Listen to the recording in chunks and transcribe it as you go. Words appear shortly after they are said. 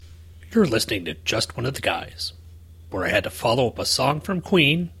You're listening to Just One of the Guys, where I had to follow up a song from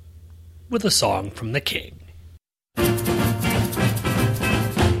Queen with a song from the King. You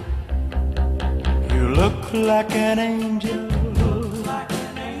look like an angel,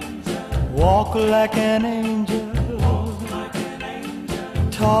 walk like an angel,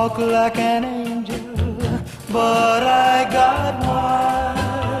 talk like an angel, but I got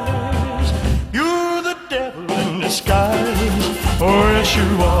wise. You're the devil in disguise. Oh, yes, you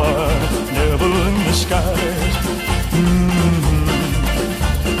are, devil in disguise.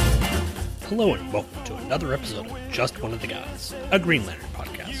 Hello and welcome to another episode of Just One of the Guys, a Green Lantern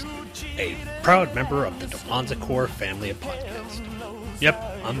podcast, a proud member of the Demonzacore family of podcasts. Yep,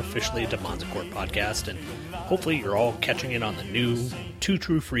 I'm officially a Demonzacore podcast, and hopefully you're all catching it on the new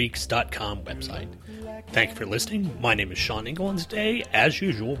twotruefreaks.com website. Thank you for listening. My name is Sean Ingle, and today, as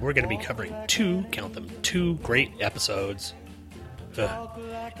usual, we're going to be covering two great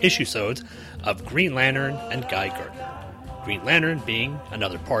issue-sodes of Green Lantern and Guy Gardner. Green Lantern being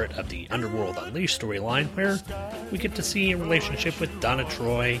another part of the Underworld Unleashed storyline where we get to see a relationship with Donna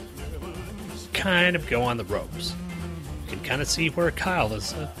Troy kind of go on the ropes. You can kind of see where Kyle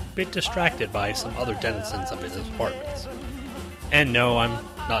is a bit distracted by some other denizens of his apartments. And no, I'm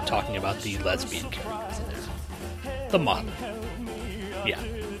not talking about the lesbian characters in there. The model. Yeah.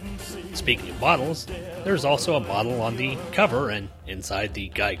 Speaking of models, there's also a model on the cover and inside the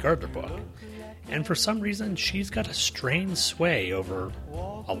Guy Gardner book. And for some reason, she's got a strange sway over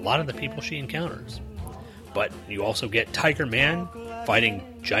a lot of the people she encounters. But you also get Tiger Man fighting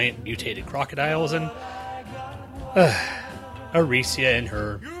giant mutated crocodiles and Aricia in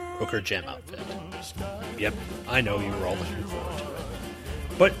her Hooker Gem outfit. Yep, I know you were all looking forward to it.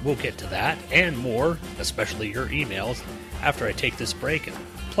 But we'll get to that and more, especially your emails, after I take this break and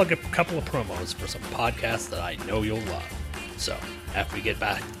plug a couple of promos for some podcasts that I know you'll love. So, after we get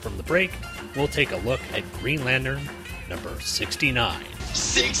back from the break, we'll take a look at Green Lantern number 69.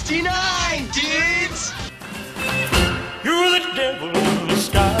 69, dudes! You're the devil in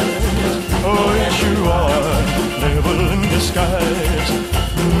disguise. Oh, yes, you are. Devil in disguise.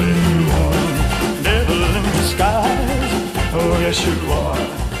 You are. Devil in disguise. Oh, yes, you are.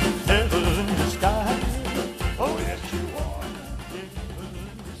 Devil in disguise. Oh, yes, you are. Devil in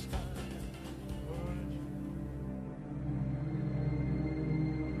disguise.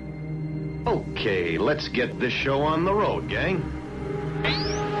 Okay, let's get this show on the road, gang.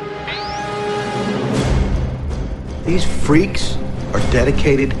 These freaks are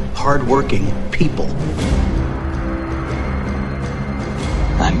dedicated, hard-working people.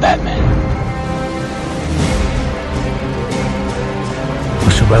 I'm Batman.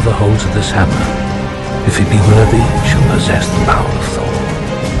 Whosoever holds of this hammer, if he be worthy, shall possess the power of Thor.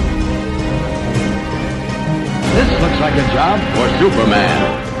 This looks like a job for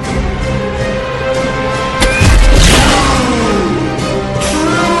Superman.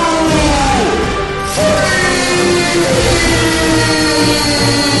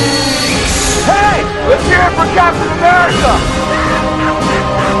 Hey! Let's hear it for Captain America!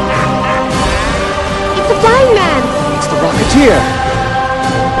 It's the Flying Man! It's the Rocketeer!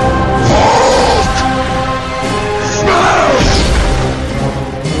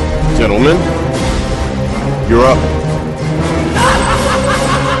 Gentlemen, you're up.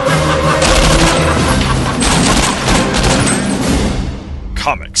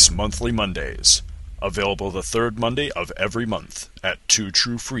 Comics Monthly Mondays. Available the third Monday of every month at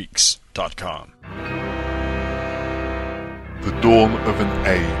twotruefreaks.com. The dawn of an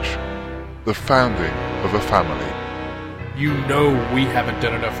age. The founding of a family. You know we haven't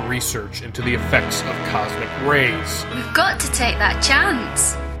done enough research into the effects of cosmic rays. We've got to take that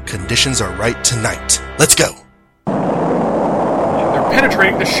chance. Conditions are right tonight. Let's go. They're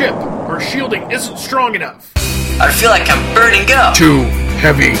penetrating the ship. Our shielding isn't strong enough. I feel like I'm burning up. Too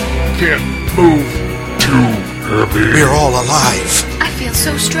heavy. Can't move. Too heavy. We're all alive. I feel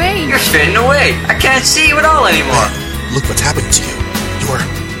so strange. You're fading away. I can't see you at all anymore. Look what's happening to you. You're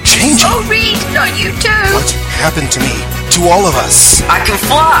changing. Oh, Reed, not you too. What happened to me? To all of us. I can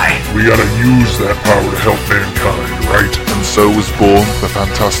fly. We gotta use that power to help mankind, right? And so was born the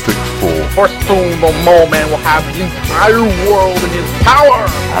Fantastic Four. For soon the Mole Man will have the entire world in his power.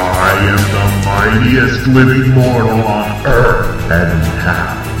 I am the mightiest living mortal on Earth, and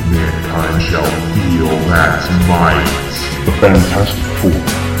half mankind shall feel that might. The Fantastic Four.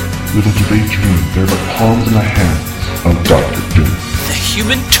 Little do they dream they're the palms in the hands of Dr. Doom. The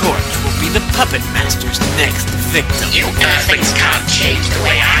Human Torch will be the puppet master's next victim. You Earthlings can't change the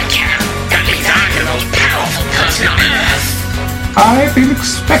way I can. That means I'm the most powerful person on Earth. I've been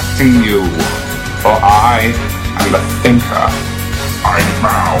expecting you, for I am the thinker. I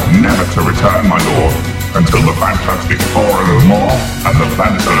vow never to return, my lord, until the Fantastic Four are no more, and the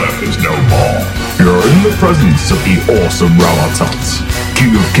planet Earth is no more. You're in the presence of the awesome Ramatut,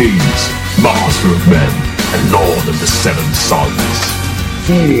 King of Kings, Master of Men, and Lord of the Seven Suns.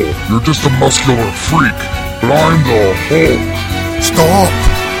 Fool, you're just a muscular freak, but I'm the Hulk. Stop!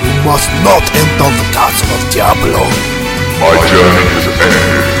 You must not enter the castle of Diablo. My journey has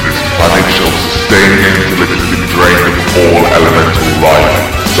ended. This planet shall sustain until it has been drained of all elemental life.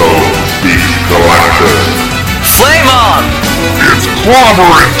 So speaks Galactus. Flame on! It's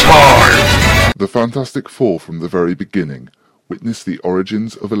clobbering time! The Fantastic Four from the very beginning. Witness the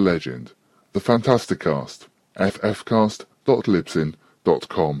origins of a legend. The Fantasticast.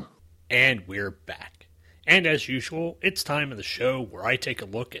 ffcast.libsyn.com. And we're back. And as usual, it's time of the show where I take a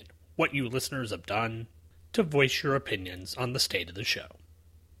look at what you listeners have done to voice your opinions on the state of the show.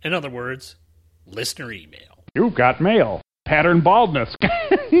 In other words, listener email. You've got mail. Pattern baldness.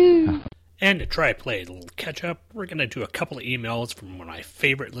 And to try to play a little catch-up, we're going to do a couple of emails from one of my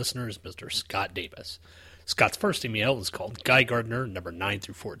favorite listeners, Mr. Scott Davis. Scott's first email is called Guy Gardner, number 9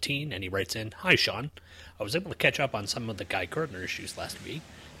 through 14, and he writes in, Hi, Sean. I was able to catch up on some of the Guy Gardner issues last week.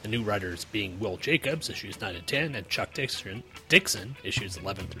 The new writers being Will Jacobs, issues 9 and 10, and Chuck Dixon, issues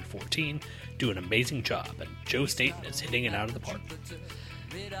 11 through 14, do an amazing job, and Joe Staton is hitting it out of the park.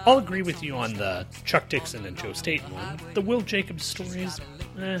 I'll agree with you on the Chuck Dixon and Joe Staton one. The Will Jacobs stories,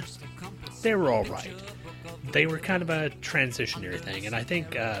 they were alright. They were kind of a transitionary thing, and I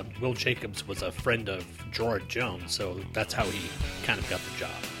think Will Jacobs was a friend of Gerard Jones, so that's how he kind of got the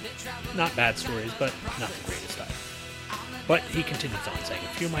job. Not bad stories, but not the greatest either. But he continues on saying a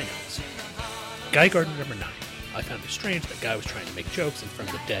few of my notes. Guy Gardner number 9. I found it strange that Guy was trying to make jokes in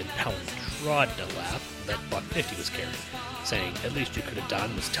front of the dead Helen Trodna laugh that Buck 50 was carrying, saying, at least you could have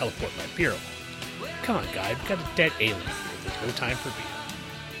done was teleport my beer along. Come on, Guy, we've got a dead alien here. There's no time for beer.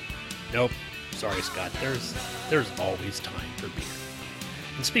 Nope. Sorry, Scott. There's always time for beer.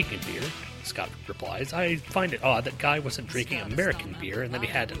 And speaking of beer, Scott replies, I find it odd that Guy wasn't drinking American beer and that he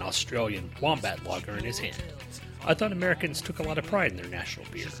had an Australian Wombat lager in his hand. I thought Americans took a lot of pride in their national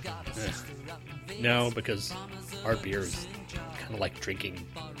beer. No, because our beer is kind of like drinking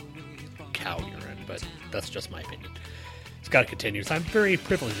cow urine, but that's just my opinion. Scott continues, I'm very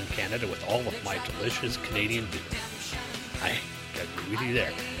privileged in Canada with all of my delicious Canadian beer. I agree with you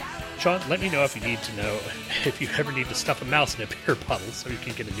there. Sean, let me know if you ever need to stuff a mouse in a beer bottle so you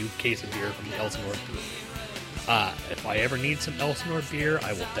can get a new case of beer from the Elsinore Brewery. If I ever need some Elsinore beer,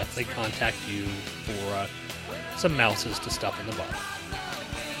 I will definitely contact you for some mouses to stuff in the bottle.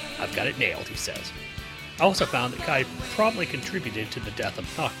 I've got it nailed, he says. I also found that Guy probably contributed to the death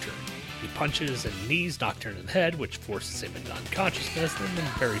of Nocturne. He punches and knees Nocturne in the head, which forces him into unconsciousness, and then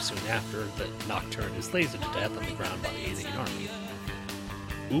very soon after, that Nocturne is lasered to death on the ground by the alien army.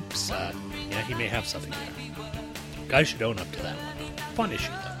 Oops, yeah, he may have something there. Guy should own up to that one. Fun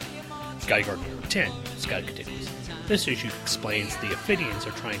issue, though. Guy Gardner number 10, Scott continues. This issue explains the Ophidians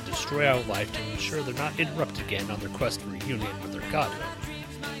are trying to destroy our life to ensure they're not interrupted again on their quest for reunion with their godhood.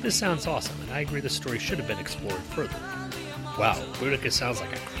 This sounds awesome, and I agree this story should have been explored further. Wow, Boudica sounds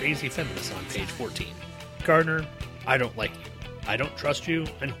like a crazy feminist on page 14. Gardner, I don't like you. I don't trust you,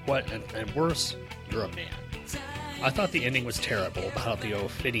 and worse, you're a man. I thought the ending was terrible about how the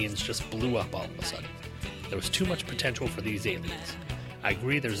Ophidians just blew up all of a sudden. There was too much potential for these aliens. I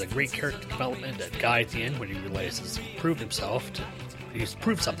agree there's a great character development at Guy at the end when he realizes he's proved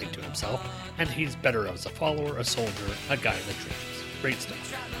something to himself, and he's better as a follower, a soldier, a guy in the trenches. Great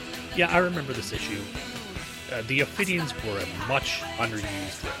stuff. Yeah, I remember this issue. The Ophidians were a much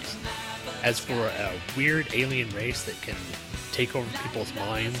underused race. As for a weird alien race that can take over people's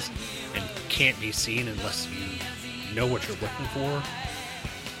minds and can't be seen unless you know what you're looking for,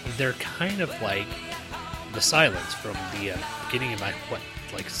 they're kind of like the Silence from the beginning of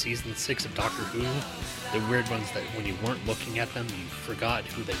season 6 of Doctor Who. The weird ones that when you weren't looking at them, you forgot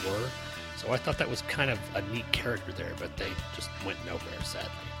who they were. So I thought that was kind of a neat character there, but they just went nowhere, sadly.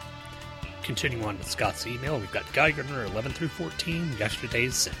 Continuing on with Scott's email, we've got Guy Gardner 11 through 14,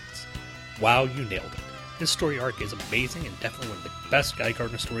 Yesterday's Sins. Wow, you nailed it. This story arc is amazing and definitely one of the best Guy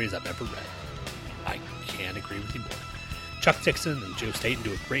Gardner stories I've ever read. I can't agree with you more. Chuck Dixon and Joe Staton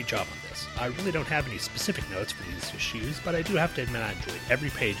do a great job on this. I really don't have any specific notes for these issues, but I do have to admit I enjoyed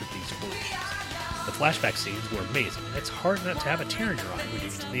every page of these 4 issues. The flashback scenes were amazing, and it's hard not to have a tear in your eye when you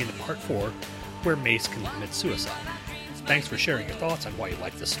get to the end of part 4, where Mace commits suicide. Thanks for sharing your thoughts on why you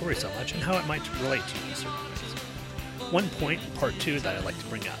like this story so much and how it might relate to you in certain ways. One point in part 2 that I'd like to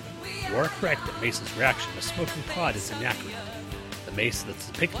bring up. You are correct that Mace's reaction to smoking pot is inaccurate. the Mace that's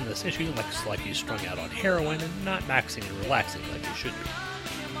depicted in this issue looks like he's strung out on heroin and not maxing and relaxing like he should be.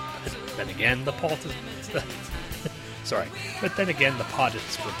 But then again, the pot is... Sorry. But then again, the pot is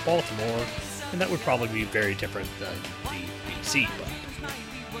for Baltimore, and that would probably be very different than the BC, but...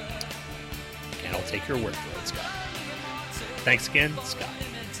 And I'll take your word for it, Scott. Thanks again, Scott.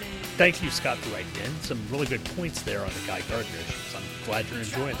 Thank you, Scott, for writing in. Some really good points there on the Guy Gardner issues. I'm glad you're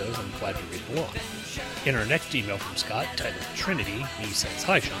enjoying those. I'm glad you read along. In our next email from Scott, titled Trinity, he says,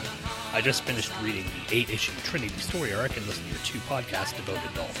 "Hi, Sean. I just finished reading the 8-issue Trinity story arc and listened to your 2 podcasts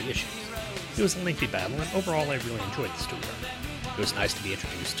devoted to all the issues. It was a lengthy battle, and overall I really enjoyed the story arc. It was nice to be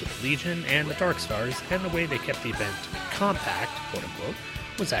introduced to the Legion and the Dark Stars, and the way they kept the event compact, quote-unquote,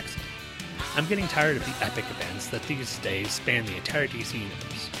 was excellent. I'm getting tired of the epic events that these days span the entire DC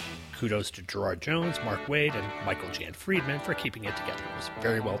universe. Kudos to Gerard Jones, Mark Waid, and Michael Jan Friedman for keeping it together. It was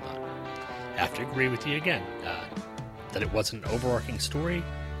very well done. I have to agree with you again, that it wasn't an overarching story,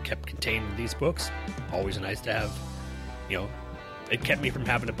 kept contained in these books. Always nice to have, it kept me from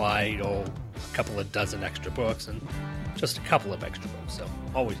having to buy, a couple of dozen extra books and just a couple of extra books, so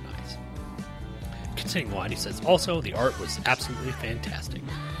always nice. Continuing on, he says, also, the art was absolutely fantastic.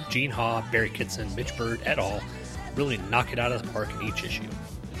 Gene Ha, Barry Kitson, Mitch Bird, et al. Really knock it out of the park in each issue.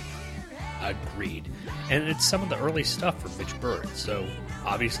 Agreed. And it's some of the early stuff from Mitch Bird, so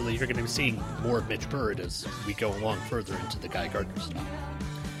obviously you're going to be seeing more of Mitch Bird as we go along further into the Guy Gardner stuff.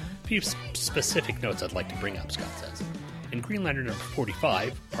 A few specific notes I'd like to bring up, Scott says. In Green Lantern number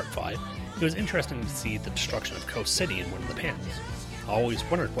 45, part 5, it was interesting to see the destruction of Coast City in one of the panels. I always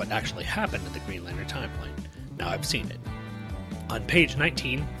wondered what actually happened in the Green Lantern timeline. Now I've seen it. On page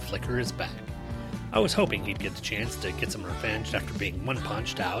 19, Flicker is back. I was hoping he'd get the chance to get some revenge after being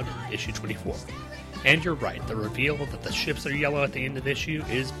one-punched out in issue 24. And you're right, the reveal that the ships are yellow at the end of the issue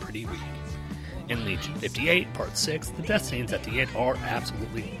is pretty weak. In Legion 58, part 6, the death scenes at the end are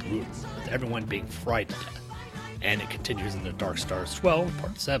absolutely brutal, with everyone being fried to death. And it continues in the Dark Stars 12,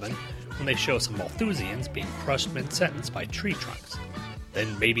 part 7, when they show some Malthusians being crushed mid-sentence by tree trunks.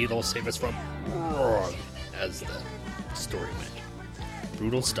 Then maybe they'll save us from Roar, as the story went.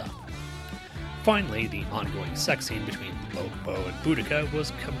 Brutal stuff. Finally, the ongoing sex scene between Lobo and Boudica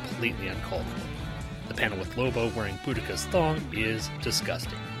was completely uncalled for. The panel with Lobo wearing Boudica's thong is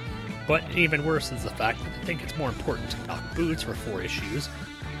disgusting. But even worse is the fact that I think it's more important to knock boots for 4 issues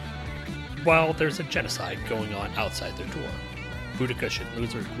while there's a genocide going on outside their door. Boudica should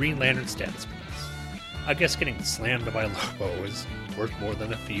lose her Green Lantern status for this. I guess getting slammed by Lobo is worth more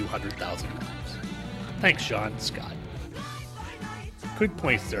than a few $100,000. Thanks, Sean. Scott. Good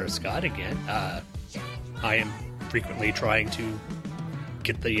points there, Scott, again. I am frequently trying to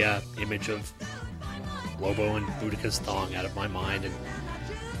get the image of Lobo and Boudica's thong out of my mind, and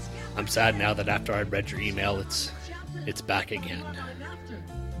I'm sad now that after I read your email, it's back again.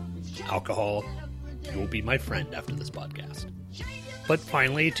 Alcohol, you will be my friend after this podcast. But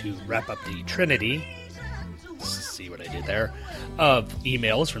finally, to wrap up the Trinity, see what I did there, of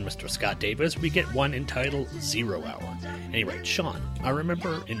emails from Mr. Scott Davis, we get one entitled 0 Hour. And he writes, Sean, I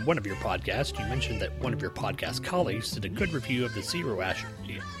remember in one of your podcasts, you mentioned that one of your podcast colleagues did a good review of the 0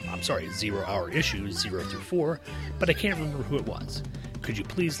 Hour issues 0 through 4, but I can't remember who it was. Could you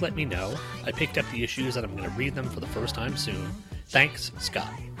please let me know? I picked up the issues and I'm going to read them for the first time soon. Thanks,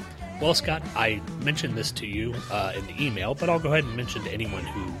 Scott. Well, Scott, I mentioned this to you in the email, but I'll go ahead and mention to anyone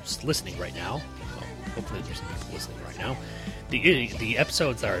who's listening right now. Well, hopefully there's some people listening right now. The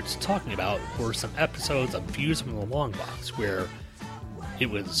episodes that I was talking about were some episodes of Views from the Long Box, where it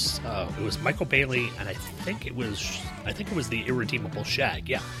was Michael Bailey, and I think it was the Irredeemable Shag,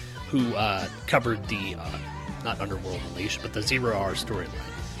 yeah, who covered the not Underworld Unleashed, but the 0 Hour storyline.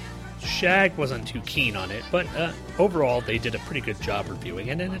 Shag wasn't too keen on it, but overall they did a pretty good job reviewing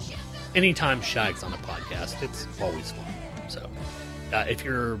it, and anytime Shag's on a podcast, it's always fun. So if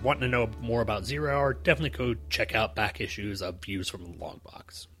you're wanting to know more about 0 Hour, definitely go check out back issues of Views from the Long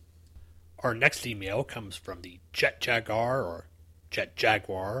Box. Our next email comes from the Jet Jaguar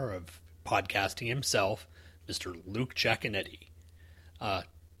of podcasting himself, Mr. Luke Giaconetti.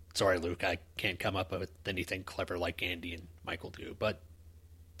 Sorry, Luke, I can't come up with anything clever like Andy and Michael do, but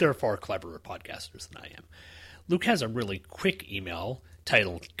they're far cleverer podcasters than I am. Luke has a really quick email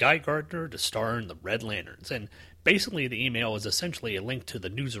titled Guy Gardner to star in the Red Lanterns, and basically the email is essentially a link to the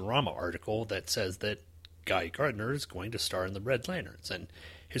Newsarama article that says that Guy Gardner is going to star in the Red Lanterns, and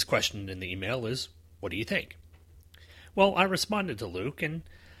his question in the email is, what do you think? Well, I responded to Luke, and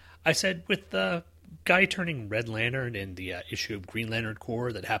I said, with the Guy turning Red Lantern in the issue of Green Lantern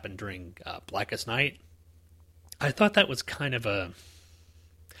Corps that happened during Blackest Night, I thought that was kind of a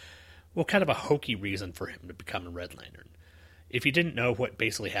hokey reason for him to become a Red Lantern. If you didn't know, what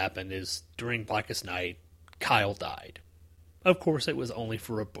basically happened is during Blackest Night, Kyle died. Of course, it was only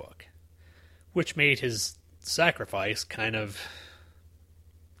for a book, which made his sacrifice kind of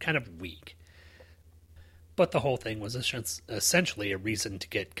weak. But the whole thing was essentially a reason to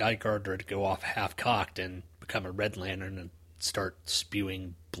get Guy Gardner to go off half-cocked and become a Red Lantern and start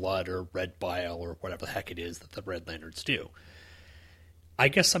spewing blood or red bile or whatever the heck it is that the Red Lanterns do. I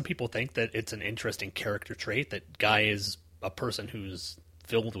guess some people think that it's an interesting character trait, that Guy is a person who's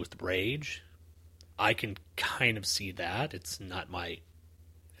filled with rage. I can kind of see that. It's not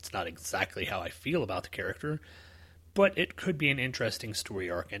exactly how I feel about the character, but it could be an interesting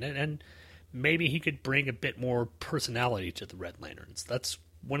story arc in it, and maybe he could bring a bit more personality to the Red Lanterns. That's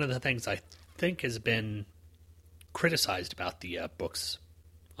one of the things I think has been criticized about the books.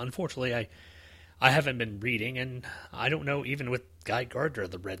 Unfortunately, I haven't been reading, and I don't know, even with Guy Gardner,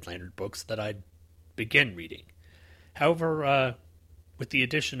 the Red Lantern books, that I'd begin reading. However, with the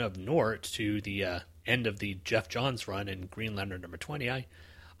addition of Nort to the end of the Jeff Johns run in Green Lantern number 20, I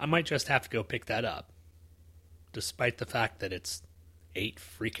might just have to go pick that up, despite the fact that it's $8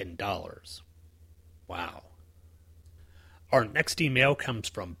 freaking. Wow. Our next email comes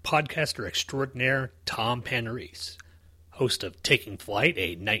from podcaster extraordinaire Tom Panarese, host of Taking Flight,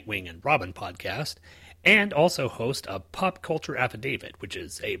 a Nightwing and Robin podcast, and also host of Pop Culture Affidavit, which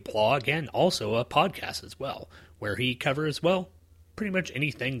is a blog and also a podcast as well, where he covers, well, pretty much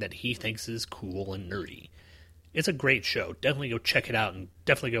anything that he thinks is cool and nerdy. It's a great show. Definitely go check it out, and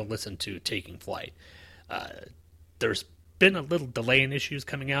definitely go listen to Taking Flight. There's been a little delay in issues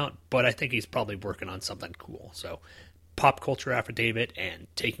coming out, but I think he's probably working on something cool. So, Pop Culture Affidavit and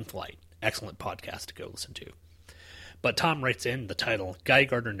Taking Flight. Excellent podcast to go listen to. But Tom writes in the title, Guy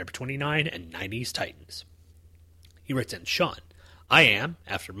Gardner number 29 and 90s Titans. He writes in, Sean, I am,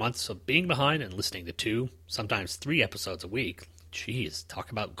 after months of being behind and listening to 2, sometimes 3 episodes a week, geez,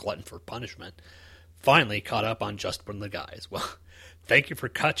 talk about glutton for punishment, finally caught up on Just One of the Guys. Well, thank you for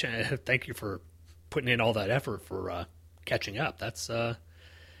putting in all that effort for catching up. That's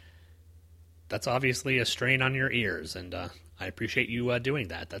obviously a strain on your ears, and I appreciate you doing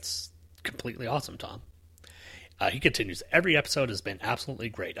that. That's completely awesome, Tom. He continues, every episode has been absolutely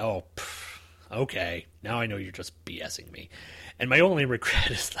great. Oh, okay, now I know you're just BSing me. And my only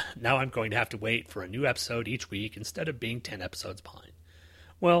regret is that now I'm going to have to wait for a new episode each week instead of being 10 episodes behind.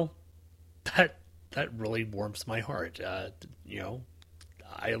 Well, that really warms my heart.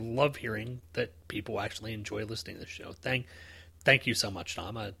 I love hearing that people actually enjoy listening to the show. Thank you so much,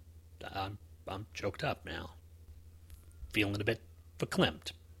 Tom. I'm choked up now. Feeling a bit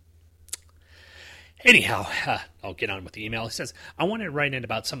verklempt. Anyhow, I'll get on with the email. He says, I wanted to write in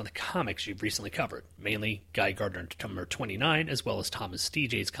about some of the comics you've recently covered, mainly Guy Gardner number 29, as well as Thomas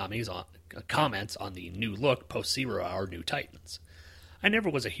DJ's comments on the new look post-Zero Hour New Titans. I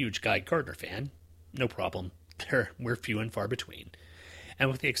never was a huge Guy Gardner fan. No problem. We're few and far between. And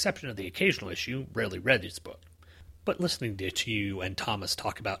with the exception of the occasional issue, rarely read his book. But listening to you and Thomas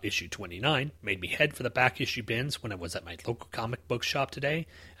talk about issue 29 made me head for the back issue bins when I was at my local comic book shop today,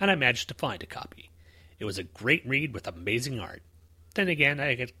 and I managed to find a copy. It was a great read with amazing art. Then again,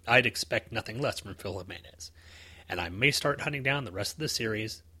 I'd expect nothing less from Phil Jimenez. And I may start hunting down the rest of the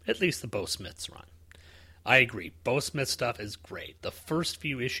series, at least the Bo Smith's run. I agree, Bo Smith stuff is great. The first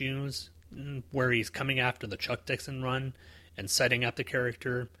few issues, where he's coming after the Chuck Dixon run and setting up the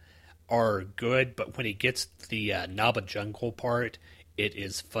character, are good, but when he gets to the Naba Jungle part, it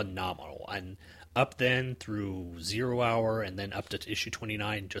is phenomenal. And up then through 0 Hour and then up to issue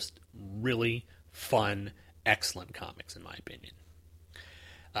 29, just really fun, excellent comics, in my opinion.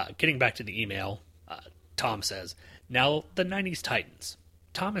 Getting back to the email, Tom says, now, the 90s Titans.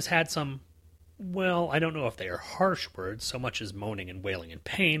 Tom has had some, well, I don't know if they are harsh words so much as moaning and wailing in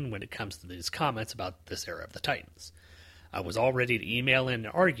pain when it comes to these comments about this era of the Titans. I was all ready to email in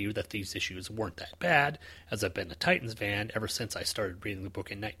and argue that these issues weren't that bad, as I've been a Titans fan ever since I started reading the book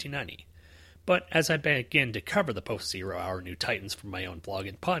in 1990. But as I begin to cover the post-Zero Hour New Titans for my own blog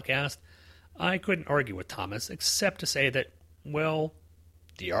and podcast, I couldn't argue with Thomas except to say that, well,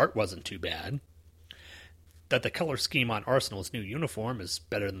 the art wasn't too bad, that the color scheme on Arsenal's new uniform is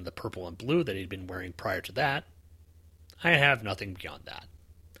better than the purple and blue that he'd been wearing prior to that. I have nothing beyond that.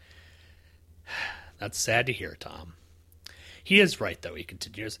 That's sad to hear, Tom. He is right, though, he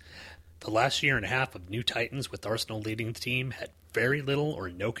continues. The last year and a half of New Titans with Arsenal leading the team had very little or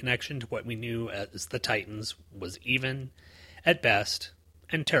no connection to what we knew as the Titans, was even at best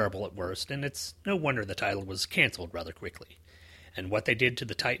and terrible at worst, and it's no wonder the title was canceled rather quickly. And what they did to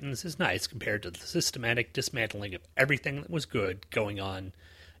the Titans is nice compared to the systematic dismantling of everything that was good going on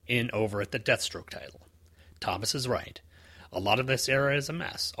over at the Deathstroke title. Thomas is right. A lot of this era is a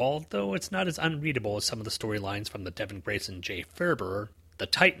mess, although it's not as unreadable as some of the storylines from the Devin Grayson J. Ferber, the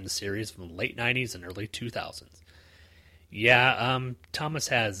Titans series from the late 90s and early 2000s. Yeah, Thomas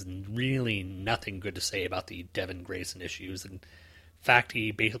has really nothing good to say about the Devin Grayson issues. In fact,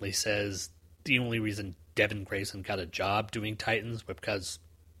 he basically says the only reason Devin Grayson got a job doing Titans was because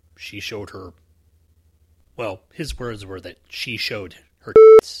she showed her, well, his words were that she showed her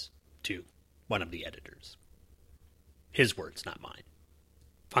to one of the editors. His words, not mine.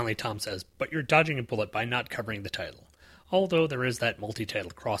 Finally, Tom says, but you're dodging a bullet by not covering the title. Although there is that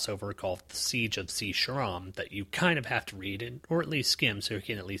multi-titled crossover called The Siege of Sea-Sharam that you kind of have to read, or at least skim so you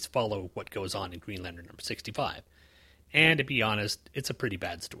can at least follow what goes on in Green Lantern number 65. And to be honest, it's a pretty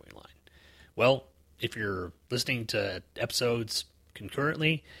bad storyline. Well, if you're listening to episodes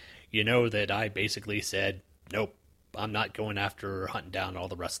concurrently, you know that I basically said, nope, I'm not going after hunting down all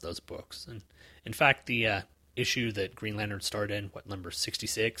the rest of those books. And in fact, the issue that Green Lantern started in, number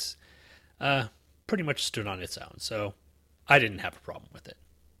 66, pretty much stood on its own, so I didn't have a problem with it.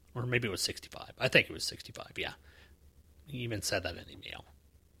 Or maybe it was 65. I think it was 65, yeah. He even said that in an email.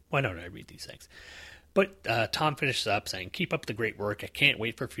 Why don't I read these things? But Tom finishes up saying, keep up the great work. I can't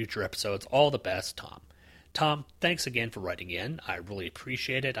wait for future episodes. All the best, Tom. Tom, thanks again for writing in. I really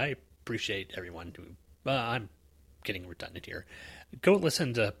appreciate it. I appreciate everyone who... I'm getting redundant here. Go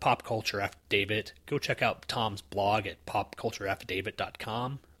listen to Pop Culture Affidavit. Go check out Tom's blog at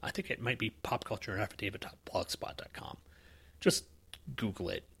popcultureaffidavit.com. I think it might be popcultureaffidavit.blogspot.com. Just Google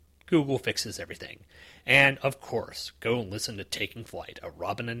it. Google fixes everything. And, of course, go listen to Taking Flight, a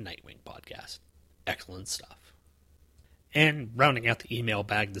Robin and Nightwing podcast. Excellent stuff. And rounding out the email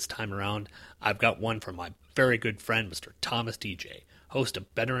bag this time around, I've got one from my very good friend, Mr. Thomas DJ, host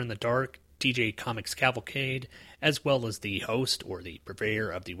of Better in the Dark, DJ Comics Cavalcade, as well as the host or the purveyor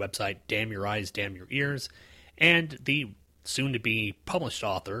of the website Damn Your Eyes, Damn Your Ears, and the soon-to-be published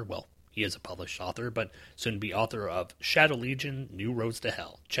author, well, he is a published author, but soon-to-be author of Shadow Legion, New Roads to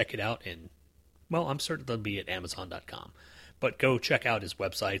Hell. Check it out I'm certain they'll be at Amazon.com. But go check out his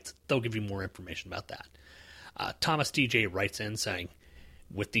websites. They'll give you more information about that. Thomas DJ writes in saying,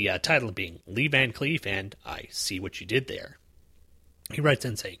 with the title being Lee Van Cleef and I See What You Did There. He writes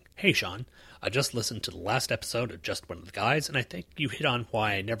in saying, hey Sean, I just listened to the last episode of Just One of the Guys, and I think you hit on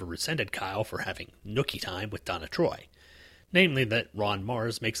why I never resented Kyle for having nookie time with Donna Troy. Namely that Ron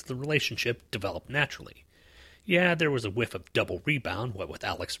Mars makes the relationship develop naturally. Yeah, there was a whiff of double rebound, what with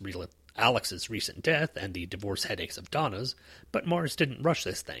Alex's recent death and the divorce headaches of Donna's, but Mars didn't rush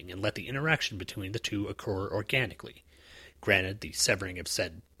this thing and let the interaction between the two occur organically. Granted, the severing of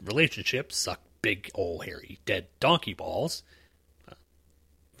said relationship sucked big ol' hairy dead donkey balls.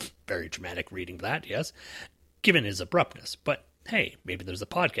 Very dramatic reading of that, yes, given his abruptness, but hey, maybe there's a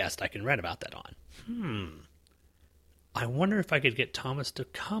podcast I can write about that on. I wonder if I could get Thomas to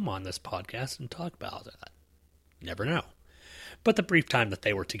come on this podcast and talk about that. Never know. But the brief time that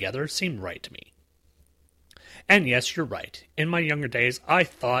they were together seemed right to me. And yes, you're right. In my younger days, I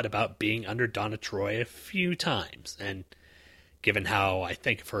thought about being under Donna Troy a few times, and given how I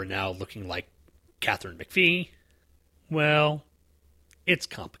think of her now looking like Catherine McPhee, well, it's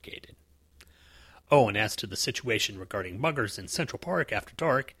complicated. Oh, and as to the situation regarding muggers in Central Park after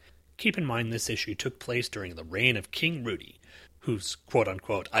dark, keep in mind this issue took place during the reign of King Rudy, whose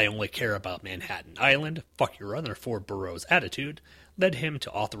quote-unquote I only care about Manhattan Island, fuck your other four boroughs attitude, led him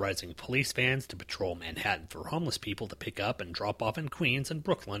to authorizing police vans to patrol Manhattan for homeless people to pick up and drop off in Queens and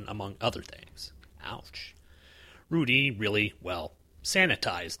Brooklyn, among other things. Ouch. Rudy really,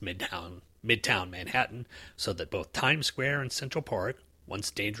 sanitized Midtown Manhattan so that both Times Square and Central Park,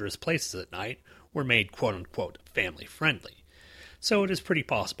 once dangerous places at night, were made quote-unquote family-friendly. So it is pretty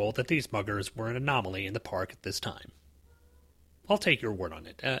possible that these muggers were an anomaly in the park at this time. I'll take your word on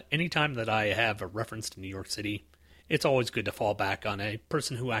it. Anytime that I have a reference to New York City, it's always good to fall back on a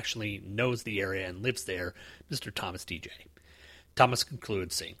person who actually knows the area and lives there, Mr. Thomas DJ. Thomas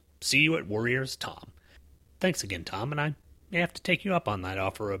concludes saying, see you at Warriors, Tom. Thanks again, Tom, and I may have to take you up on that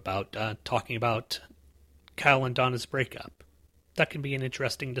offer about talking about Kyle and Donna's breakup. That can be an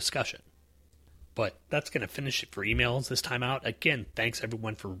interesting discussion. But that's going to finish it for emails this time out. Again, thanks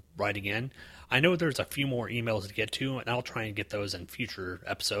everyone for writing in. I know there's a few more emails to get to, and I'll try and get those in future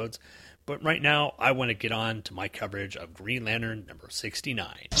episodes. But right now, I want to get on to my coverage of Green Lantern number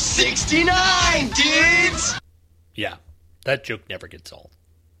 69. 69, dudes! Yeah, that joke never gets old.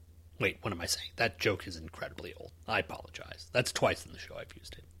 Wait, what am I saying? That joke is incredibly old. I apologize. That's twice in the show I've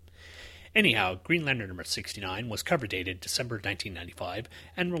used it. Anyhow, Green Lantern number 69 was cover dated December 1995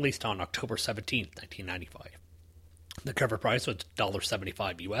 and released on October 17, 1995. The cover price was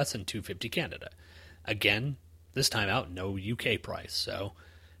 $1.75 US and $2.50 Canada. Again, This time out, no UK price, so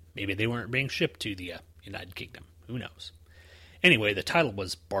maybe they weren't being shipped to the United Kingdom. Who knows? Anyway, the title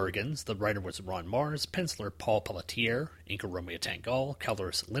was Bargains. The writer was Ron Mars, penciler Paul Pelletier, inker Romeo Tanghal,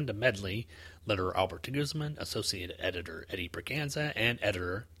 colorist Linda Medley, letterer Albert Guzman, associate editor Eddie Braganza, and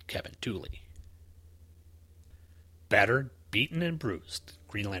editor Kevin Tooley. Battered, beaten, and bruised,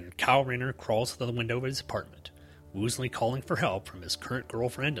 Green Lantern Kyle Rayner crawls to the window of his apartment, woozily calling for help from his current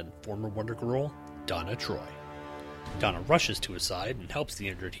girlfriend and former Wonder Girl, Donna Troy. Donna rushes to his side and helps the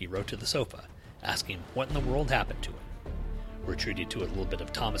injured hero to the sofa, asking what in the world happened to him. We're treated to a little bit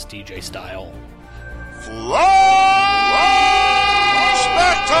of Thomas DJ style. Flashback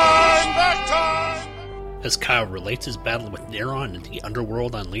time! As Kyle relates his battle with Neron in the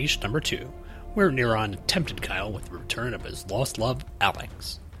Underworld Unleashed #2, where Neron tempted Kyle with the return of his lost love,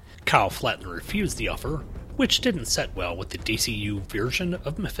 Alex. Kyle flatly refused the offer, which didn't set well with the DCU version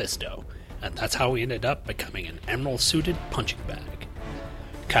of Mephisto, and that's how he ended up becoming an emerald-suited punching bag.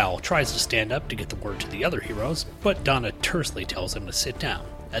 Kyle tries to stand up to get the word to the other heroes, but Donna tersely tells him to sit down,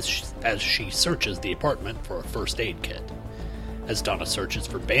 as she searches the apartment for a first aid kit. As Donna searches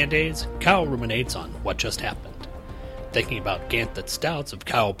for band-aids, Kyle ruminates on what just happened. Thinking about Ganthet's doubts of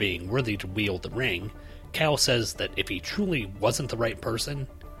Kyle being worthy to wield the ring, Kyle says that if he truly wasn't the right person,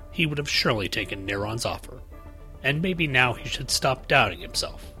 he would have surely taken Neron's offer, and maybe now he should stop doubting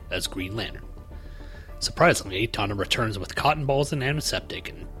himself as Green Lantern. Surprisingly, Donna returns with cotton balls and antiseptic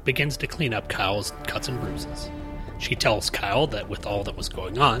and begins to clean up Kyle's cuts and bruises. She tells Kyle that with all that was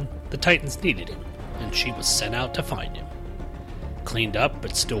going on, the Titans needed him, and she was sent out to find him. Cleaned up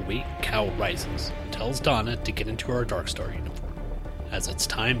but still weak, Kyle rises and tells Donna to get into her Darkstar uniform, as it's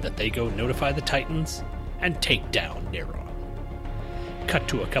time that they go notify the Titans and take down Neron. Cut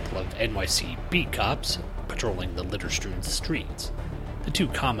to a couple of NYC beat cops patrolling the litter-strewn streets. The two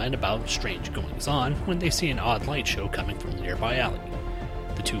comment about strange goings-on when they see an odd light show coming from the nearby alley.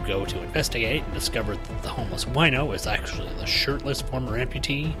 The two go to investigate and discover that the homeless wino is actually the shirtless former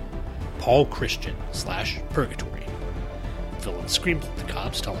amputee, Paul Christian / Purgatory. The villain screams at the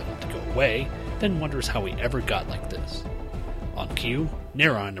cops, telling him to go away, then wonders how he ever got like this. On cue,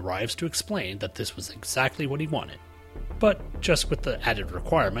 Neron arrives to explain that this was exactly what he wanted, but just with the added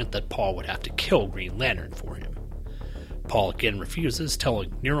requirement that Paul would have to kill Green Lantern for him. Paul again refuses,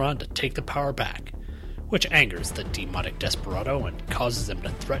 telling Neron to take the power back, which angers the demonic desperado and causes him to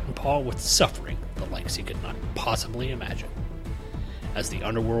threaten Paul with suffering the likes he could not possibly imagine. As the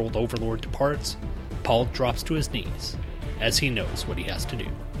Underworld Overlord departs, Paul drops to his knees, as he knows what he has to do.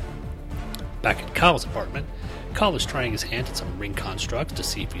 Back at Kyle's apartment, Kyle is trying his hand at some ring constructs to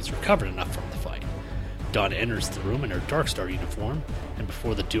see if he's recovered enough from the fight. Donna enters the room in her Darkstar uniform, and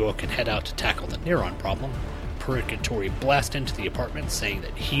before the duo can head out to tackle the Neron problem, Purgatory blasts into the apartment saying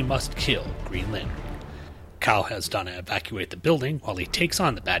that he must kill Green Lantern. Kyle has Donna evacuate the building while he takes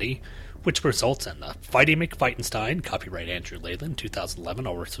on the baddie, which results in the Fighty McFightenstein, copyright Andrew Leyland, 2011,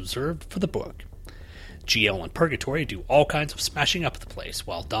 always reserved for the book. GL and Purgatory do all kinds of smashing up of the place,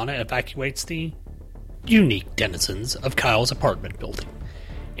 while Donna evacuates the unique denizens of Kyle's apartment building.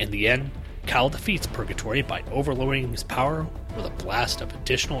 In the end, Kyle defeats Purgatory by overloading his power with a blast of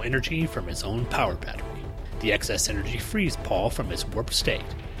additional energy from his own power battery. The excess energy frees Paul from his warped state,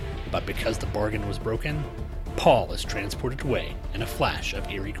 but because the bargain was broken, Paul is transported away in a flash of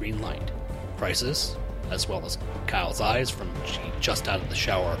eerie green light. Crisis, as well as Kyle's eyes from just out of the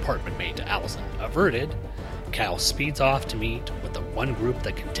shower apartment maid to Allison, averted, Kyle speeds off to meet with the one group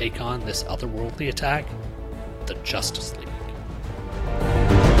that can take on this otherworldly attack, the Justice League.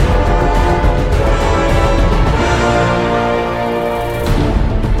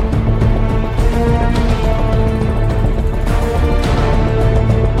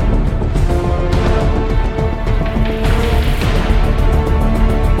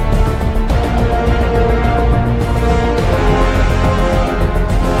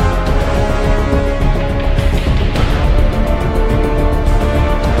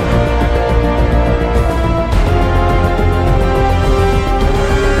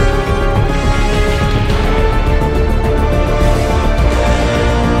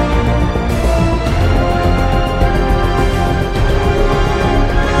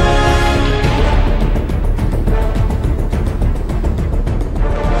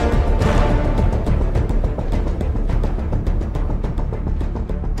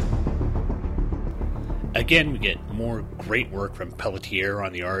 Again, we get more great work from Pelletier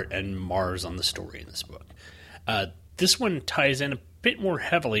on the art and Mars on the story in this book. This one ties in a bit more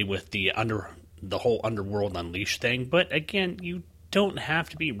heavily with the whole Underworld Unleashed thing, but again, you don't have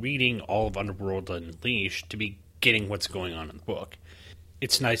to be reading all of Underworld Unleashed to be getting what's going on in the book.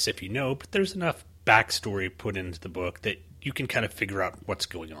 It's nice if you know, but there's enough backstory put into the book that you can kind of figure out what's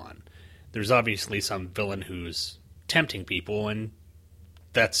going on. There's obviously some villain who's tempting people, and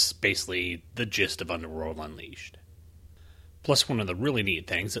that's basically the gist of Underworld Unleashed. Plus, one of the really neat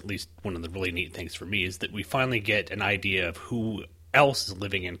things, at least one of the really neat things for me, is that we finally get an idea of who else is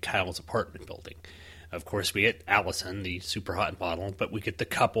living in Kyle's apartment building. Of course, we get Allison, the super hot model, but we get the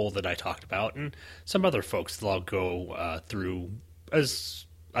couple that I talked about, and some other folks that I'll go through as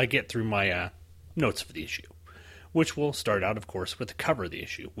I get through my notes for the issue, which will start out, of course, with the cover of the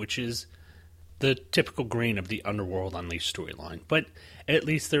issue, which is the typical grain of the Underworld Unleashed storyline, but at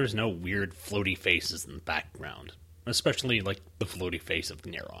least there's no weird floaty faces in the background, especially like the floaty face of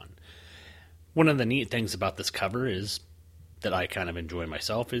Neron. One of the neat things about this cover is, that I kind of enjoy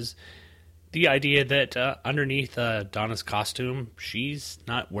myself, is the idea that underneath Donna's costume, she's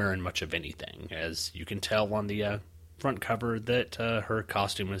not wearing much of anything. As you can tell on the front cover that her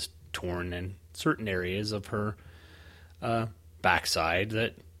costume is torn in certain areas of her backside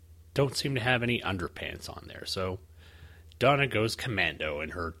that don't seem to have any underpants on there. So Donna goes commando in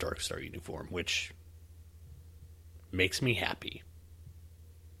her Darkstar uniform, which makes me happy.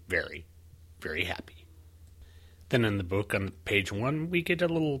 Very, very happy. Then in the book, on page 1, we get a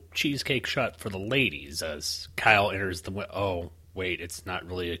little cheesecake shot for the ladies as Kyle enters the... Oh, wait, it's not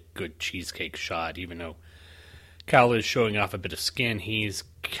really a good cheesecake shot. Even though Kyle is showing off a bit of skin, he's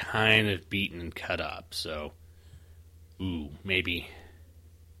kind of beaten and cut up. So, maybe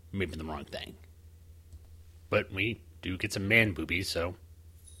the wrong thing. But we do get some man boobies, so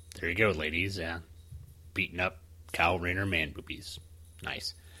there you go, ladies. Beaten up Kyle Rayner man boobies.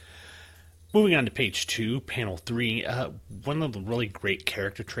 Nice. Moving on to page 2, panel 3, one of the really great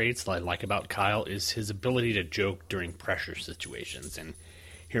character traits that I like about Kyle is his ability to joke during pressure situations. And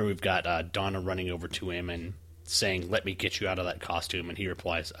here we've got Donna running over to him and saying, "Let me get you out of that costume." And he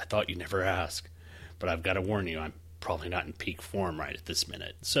replies, "I thought you'd never ask, but I've got to warn you, I'm probably not in peak form right at this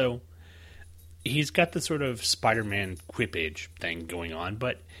minute." So he's got the sort of Spider-Man quippage thing going on,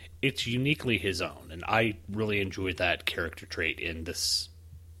 but it's uniquely his own. And I really enjoyed that character trait in this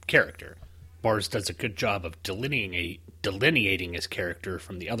character. Mars does a good job of delineating his character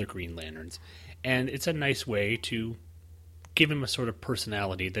from the other Green Lanterns, and it's a nice way to give him a sort of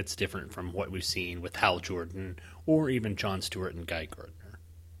personality that's different from what we've seen with Hal Jordan or even John Stewart and Guy Gardner.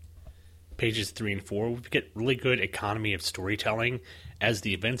 Pages 3 and 4, we get really good economy of storytelling as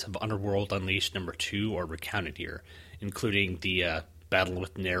the events of Underworld Unleashed number 2 are recounted here, including the battle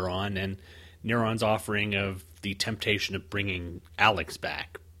with Neron and Neron's offering of the temptation of bringing Alex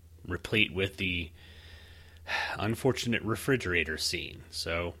back, replete with the unfortunate refrigerator scene,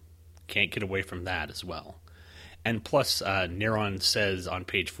 so can't get away from that as well. And plus, Neron says on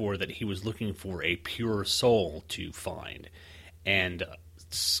page 4 that he was looking for a pure soul to find, and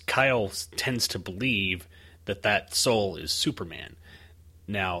Kyle tends to believe that that soul is Superman.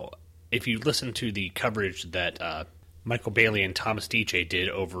 Now, if you listen to the coverage that Michael Bailey and Thomas DJ did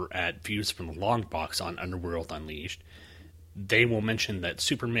over at Views from the Long Box on Underworld Unleashed, they will mention that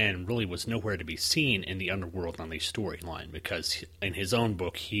Superman really was nowhere to be seen in the Underworld Unleashed storyline, because in his own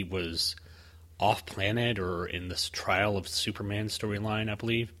book he was off-planet or in this Trial of Superman storyline, I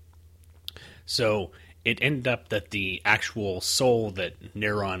believe. So it ended up that the actual soul that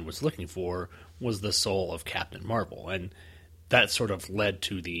Neron was looking for was the soul of Captain Marvel, and that sort of led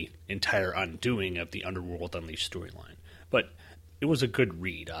to the entire undoing of the Underworld Unleashed storyline. But it was a good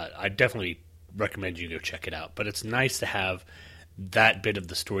read. I definitely recommend you go check it out, but it's nice to have that bit of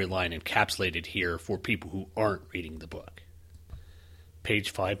the storyline encapsulated here for people who aren't reading the book.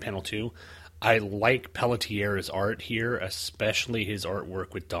 Page 5, panel 2. I like Pelletier's art here, especially his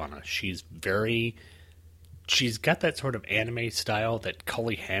artwork with Donna. She's got that sort of anime style that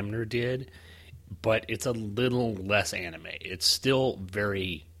Cully Hamner did, but it's a little less anime. It's still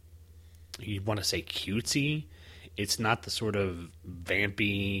very, you want to say cutesy. It's not the sort of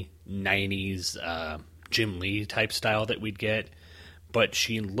vampy 90s Jim Lee type style that we'd get, but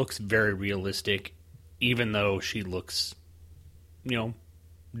she looks very realistic, even though she looks,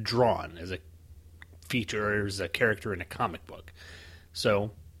 drawn as a feature or as a character in a comic book.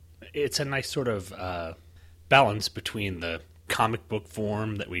 So it's a nice sort of balance between the comic book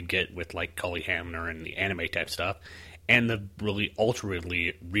form that we'd get with like Cully Hamner and the anime type stuff, and the really ultra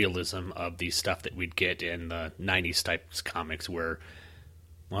realism of the stuff that we'd get in the 90s type comics where,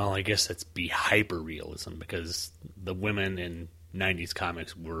 well, I guess that's be hyper realism, because the women in 90s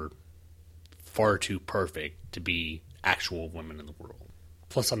comics were far too perfect to be actual women in the world.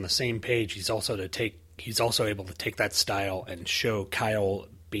 Plus, on the same page, he's also able to take that style and show Kyle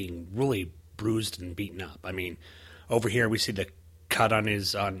being really bruised and beaten up. I mean, over here we see the cut on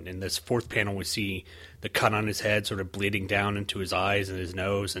in this fourth panel, we see the cut on his head sort of bleeding down into his eyes and his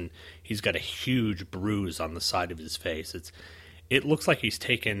nose, and he's got a huge bruise on the side of his face. It looks like he's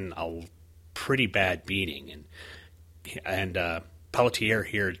taken a pretty bad beating, and Pelletier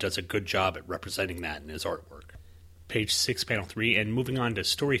here does a good job at representing that in his artwork. Page 6, panel 3, and moving on to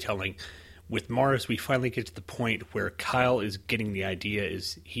storytelling. With Mars, we finally get to the point where Kyle is getting the idea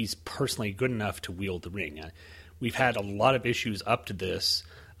is he's personally good enough to wield the ring. We've had a lot of issues up to this,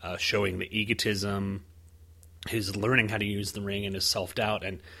 showing the egotism, his learning how to use the ring, and his self-doubt,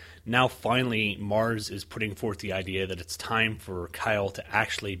 and now finally Mars is putting forth the idea that it's time for Kyle to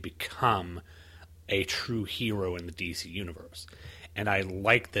actually become a true hero in the DC universe. And I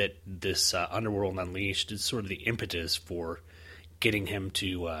like that this Underworld Unleashed is sort of the impetus for getting him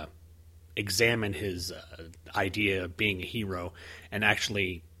to examine his idea of being a hero and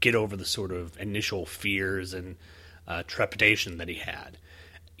actually get over the sort of initial fears and trepidation that he had.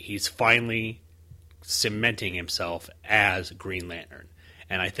 He's finally cementing himself as Green Lantern.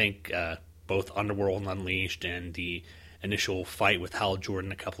 And I think both Underworld Unleashed and the initial fight with Hal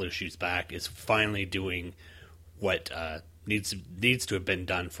Jordan a couple of issues back is finally doing what needs to have been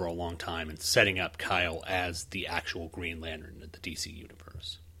done for a long time and setting up Kyle as the actual Green Lantern of the DC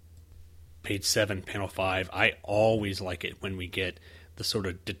universe. Page 7, panel 5, I always like it when we get the sort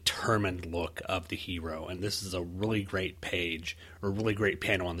of determined look of the hero, and this is a really great page, or a really great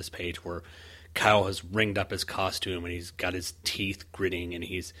panel on this page where Kyle has ringed up his costume and he's got his teeth gritting and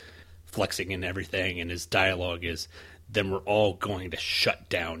he's flexing and everything, and his dialogue is, "Then we're all going to shut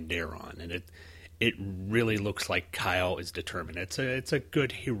down Neron," and it really looks like Kyle is determined. It's a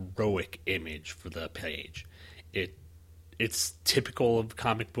good heroic image for the page. It's typical of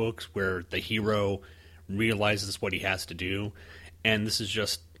comic books where the hero realizes what he has to do, and this is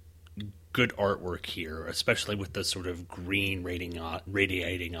just good artwork here, especially with the sort of green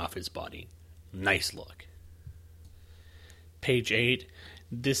radiating off his body. Nice look. Page 8,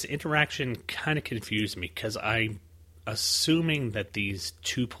 this interaction kind of confused me because I'm assuming that these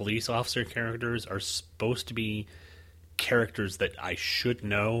two police officer characters are supposed to be characters that I should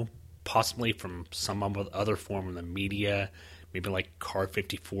know, possibly from some other form of the media, maybe like Car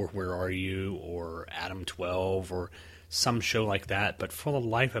 54, Where Are You, or Adam 12, or some show like that, but for the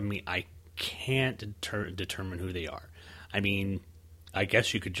life of me, I can't determine who they are. I mean, I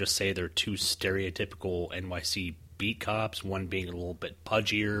guess you could just say they're two stereotypical NYC beat cops, one being a little bit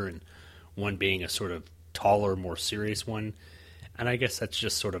pudgier, and one being a sort of taller, more serious one, and I guess that's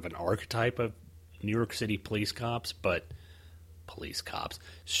just sort of an archetype of New York City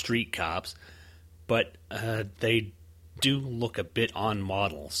street cops, but they do look a bit on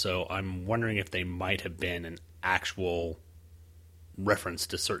model, so I'm wondering if they might have been an actual reference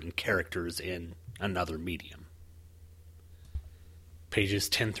to certain characters in another medium. Pages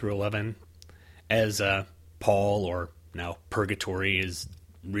 10 through 11, as Paul, or now Purgatory, is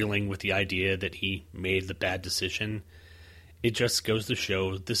reeling with the idea that he made the bad decision, it just goes to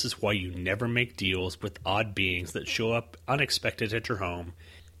show this is why you never make deals with odd beings that show up unexpected at your home,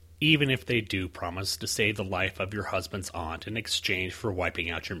 even if they do promise to save the life of your husband's aunt in exchange for wiping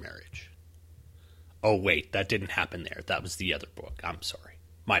out your marriage. Oh wait, that didn't happen there. That was the other book. I'm sorry.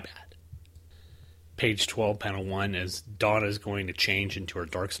 My bad. Page 12, panel 1, as Donna is going to change into her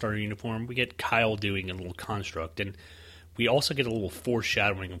Darkstar uniform, we get Kyle doing a little construct, and we also get a little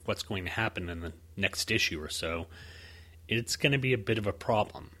foreshadowing of what's going to happen in the next issue or so. It's going to be a bit of a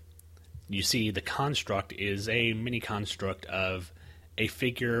problem. You see, the construct is a mini construct of a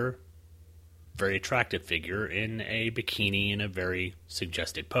figure, very attractive figure, in a bikini in a very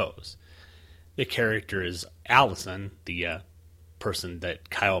suggestive pose. The character is Allison, the person that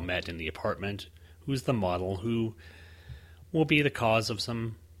Kyle met in the apartment, who's the model who will be the cause of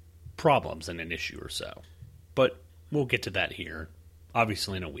some problems in an issue or so. But we'll get to that here,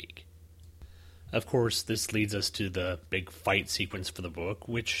 obviously in a week. Of course, this leads us to the big fight sequence for the book,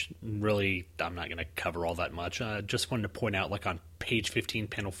 which really I'm not going to cover all that much. Just wanted to point out, like on page 15,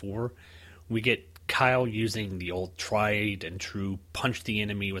 panel 4, we get Kyle using the old tried and true punch the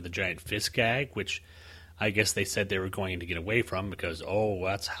enemy with a giant fist gag, which I guess they said they were going to get away from because,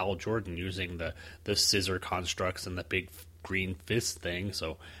 that's Hal Jordan using the scissor constructs and the big green fist thing,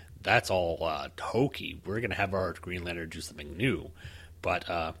 so that's all hokey. We're going to have our Green Lantern do something new.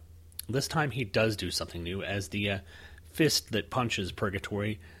 But this time he does do something new, as the fist that punches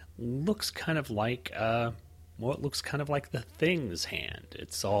Purgatory looks kind of like it looks kind of like the Thing's hand.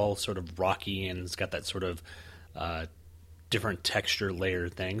 It's all sort of rocky and it's got that sort of different texture layer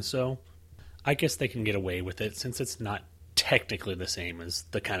thing, so I guess they can get away with it since it's not technically the same as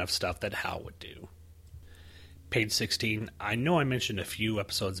the kind of stuff that Hal would do. Page 16, I know I mentioned a few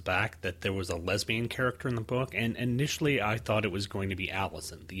episodes back that there was a lesbian character in the book, and initially I thought it was going to be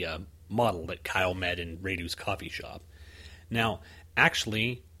Allison, the model that Kyle met in Radu's coffee shop. Now,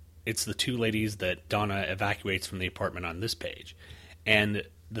 actually, it's the two ladies that Donna evacuates from the apartment on this page. And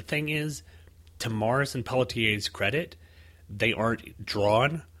the thing is, to Mars and Pelletier's credit, they aren't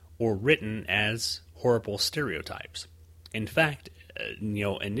drawn or written as horrible stereotypes. In fact,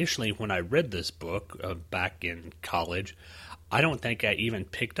 initially when I read this book back in college, I don't think I even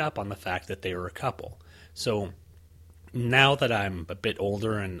picked up on the fact that they were a couple. So now that I'm a bit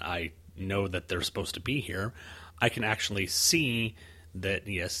older and I know that they're supposed to be here, I can actually see that,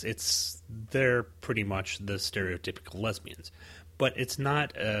 yes, they're pretty much the stereotypical lesbians. But it's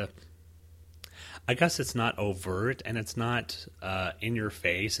not, I guess it's not overt, and it's not in your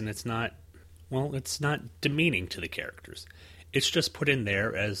face, and it's not demeaning to the characters. It's just put in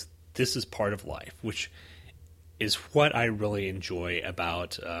there as this is part of life, which is what I really enjoy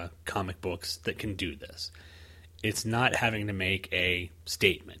about comic books that can do this. It's not having to make a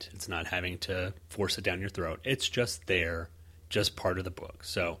statement. It's not having to force it down your throat. It's just there, just part of the book.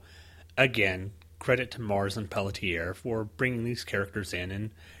 So, again, credit to Mars and Pelletier for bringing these characters in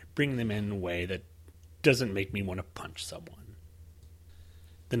and bringing them in a way that doesn't make me want to punch someone.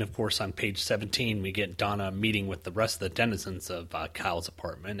 Then, of course, on page 17, we get Donna meeting with the rest of the denizens of Kyle's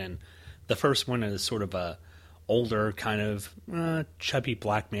apartment. And the first one is sort of a older, kind of chubby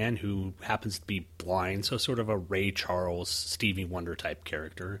black man who happens to be blind. So sort of a Ray Charles, Stevie Wonder type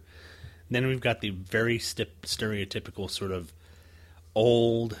character. And then we've got the very stereotypical sort of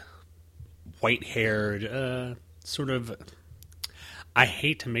old, white-haired, sort of, I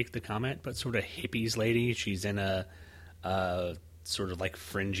hate to make the comment, but sort of hippies lady. She's in a sort of like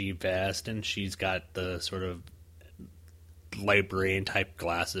fringy vest, and she's got the sort of librarian type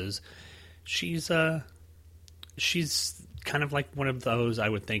glasses. She's kind of like one of those, I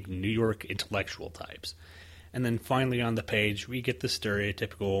would think, New York intellectual types. And then finally on the page, we get the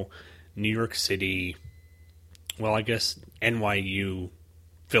stereotypical New York City, well, I guess NYU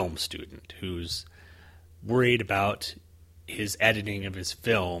film student who's worried about his editing of his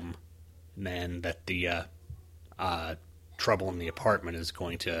film, and that the trouble in the apartment is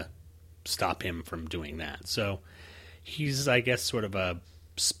going to stop him from doing that. So he's, I guess, sort of a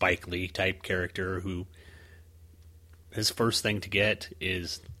Spike Lee type character who his first thing to get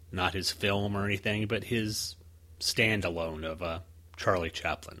is not his film or anything, but his standalone of Charlie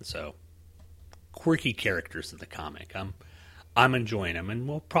Chaplin. So quirky characters in the comic. I'm enjoying them, and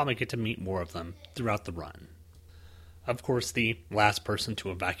we'll probably get to meet more of them throughout the run. Of course, the last person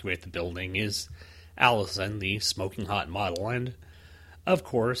to evacuate the building is Allison, the smoking hot model, and of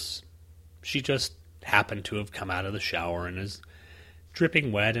course, she just happened to have come out of the shower and is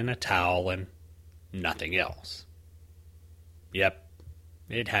dripping wet in a towel and nothing else. Yep,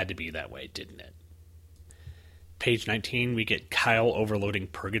 it had to be that way, didn't it? Page 19, we get Kyle overloading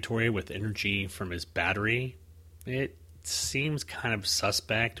Purgatory with energy from his battery. It seems kind of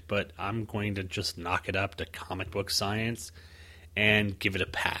suspect, but I'm going to just knock it up to comic book science and give it a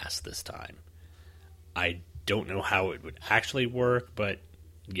pass this time. I don't know how it would actually work, but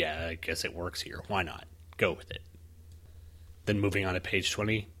yeah, I guess it works here. Why not? Go with it. Then moving on to page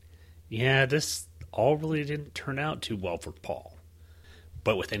 20. Yeah, this all really didn't turn out too well for Paul.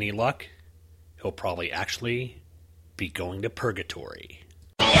 But with any luck, he'll probably actually be going to Purgatory.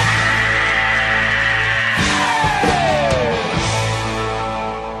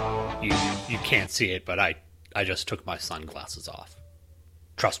 You can't see it, but I just took my sunglasses off.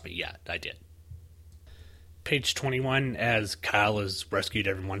 Trust me, yeah, I did. Page 21, as Kyle has rescued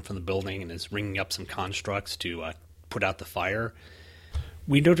everyone from the building and is ringing up some constructs to put out the fire,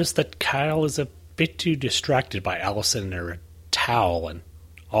 we notice that Kyle is a bit too distracted by Allison and her towel and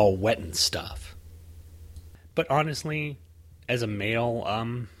all wet and stuff. But honestly, as a male,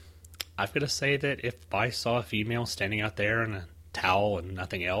 I've got to say that if I saw a female standing out there in a towel and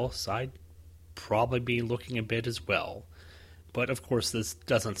nothing else, I'd probably be looking a bit as well. But of course, this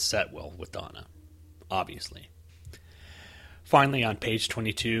doesn't set well with Donna, obviously. Finally, on page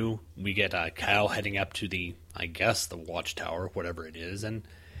 22, we get Kyle heading up to the Watchtower, whatever it is, and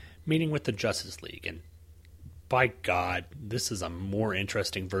meeting with the Justice League. And by God, this is a more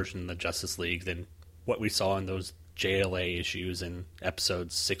interesting version of the Justice League than what we saw in those JLA issues in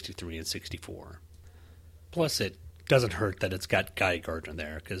episodes 63 and 64. Plus, it doesn't hurt that it's got Guy Gardner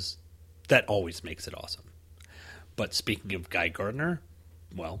there, because that always makes it awesome. But speaking of Guy Gardner,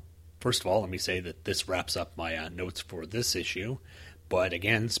 well, first of all, let me say that this wraps up my notes for this issue. But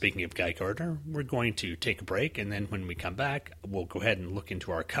again, speaking of Guy Gardner, we're going to take a break, and then when we come back, we'll go ahead and look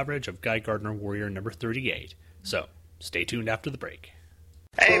into our coverage of Guy Gardner Warrior number 38. So, stay tuned after the break.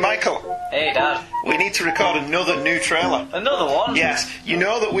 Hey, Michael. Hey, Dad. We need to record another new trailer. Another one? Yes. You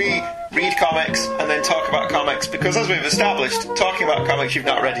know that we read comics and then talk about comics, because as we've established, talking about comics you've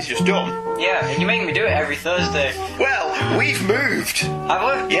not read is just dumb. Yeah, and you make me do it every Thursday. Well, we've moved.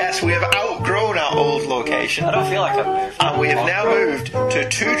 Have we? Yes, we have outgrown our old location. I don't feel like I've moved. And we have now moved to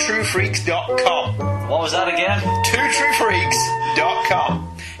twotruefreaks.com. What was that again?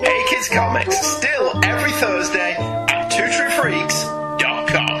 twotruefreaks.com. Hey Kids Comics, still every Thursday at twotruefreaks.com.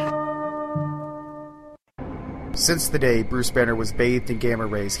 Since the day Bruce Banner was bathed in gamma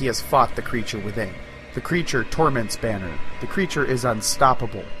rays, he has fought the creature within. The creature torments Banner. The creature is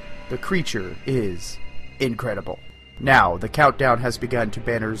unstoppable. The creature is incredible. Now, the countdown has begun to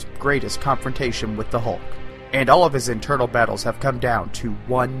Banner's greatest confrontation with the Hulk, and all of his internal battles have come down to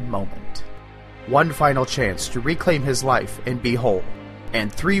one moment. One final chance to reclaim his life and be whole,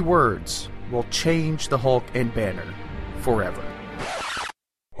 and 3 words will change the Hulk and Banner forever.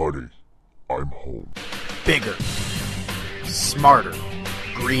 Honey, I'm home. Bigger, smarter,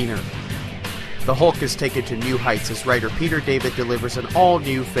 greener. The Hulk is taken to new heights as writer Peter David delivers an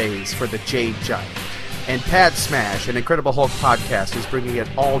all-new phase for the Jade Giant. And Pad Smash, an Incredible Hulk podcast, is bringing it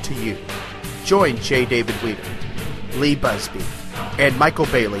all to you. Join J. David Weeder, Lee Busby, and Michael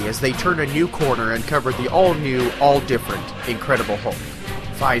Bailey as they turn a new corner and cover the all-new, all-different Incredible Hulk.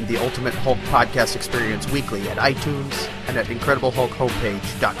 Find the Ultimate Hulk podcast experience weekly at iTunes and at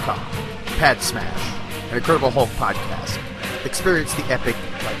IncredibleHulkHomepage.com. Pad Smash, an Incredible Hulk podcast. Experience the epic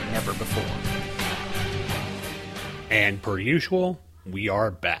like never before. And per usual, we are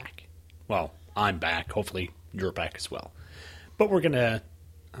back. Well, I'm back. Hopefully, you're back as well. But we're going to...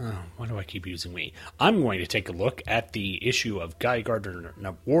 why do I keep using we? I'm going to take a look at the issue of Guy Gardner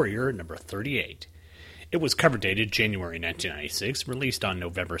Warrior number 38. It was cover dated January 1996, released on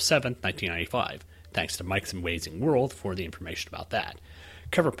November 7th, 1995. Thanks to Mike's Amazing World for the information about that.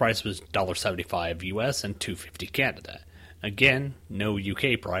 Cover price was $1.75 US and $2.50 Canada. Again, no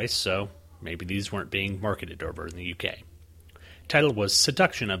UK price, so maybe these weren't being marketed over in the UK. Title was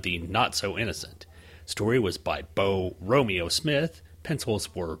Seduction of the Not-So-Innocent. Story was by Bo Romeo Smith.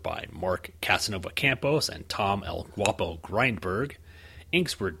 Pencils were by Mark Casanova Campos and Tom El Guapo Grindberg.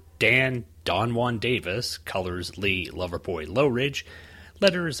 Inks were Dan Don Juan Davis. Colors Lee Loverboy Lowridge.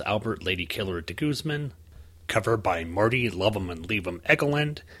 Letters Albert Lady Killer de Guzman. Cover by Marty Loveman Levum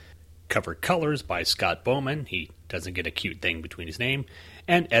Egeland. Cover colors by Scott Bowman. He doesn't get a cute thing between his name.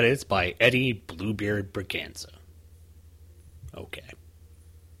 And edits by Eddie Bluebeard Braganza. Okay.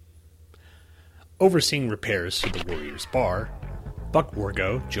 Overseeing repairs to the Warriors Bar, Buck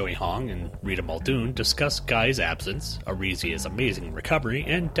Wargo, Joey Hong, and Rita Muldoon discuss Guy's absence, Arisia's amazing recovery,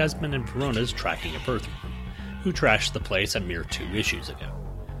 and Desmond and Verona's tracking of Earthworm, who trashed the place a mere 2 issues ago.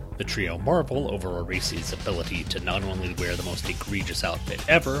 The trio marvel over Arisia's ability to not only wear the most egregious outfit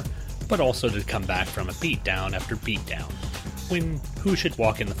ever, but also to come back from a beatdown after beatdown. When who should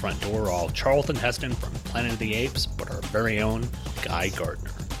walk in the front door all Charlton Heston from Planet of the Apes but our very own Guy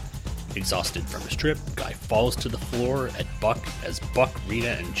Gardner. Exhausted from his trip, Guy falls to the floor at Buck as Buck,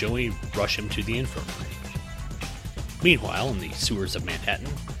 Rita, and Joey rush him to the infirmary. Meanwhile, in the sewers of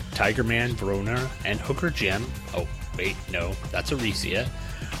Manhattan, Tiger Man, Verona, and Hooker Jim, oh wait, no, that's Arisia,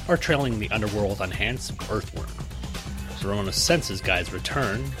 are trailing the underworld on handsome Earthworm. Verona senses Guy's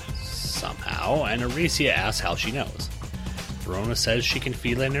return, somehow, and Arisia asks how she knows. Verona says she can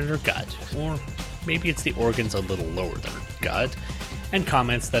feel it in her gut, or maybe it's the organs a little lower than her gut, and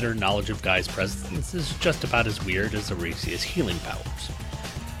comments that her knowledge of Guy's presence is just about as weird as Arisia's healing powers.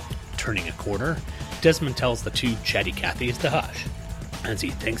 Turning a corner, Desmond tells the 2 chatty Cathys to hush, as he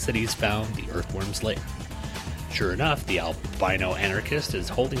thinks that he's found the Earthworm's lair. Sure enough, the albino anarchist is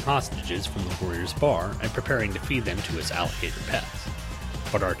holding hostages from the Warriors Bar and preparing to feed them to his alligator pets.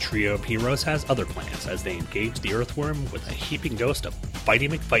 But our trio of heroes has other plans as they engage the Earthworm with a heaping dose of Fighty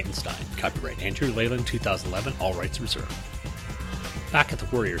McFightenstein. Copyright Andrew Leyland 2011, all rights reserved. Back at the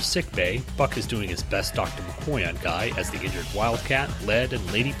Warriors' sickbay, Buck is doing his best Dr. McCoy on Guy as the injured Wildcat, Lead,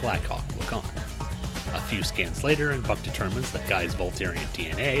 and Lady Blackhawk look on. A few scans later, and Buck determines that Guy's Voltarian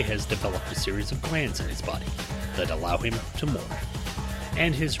DNA has developed a series of glands in his body that allow him to morph.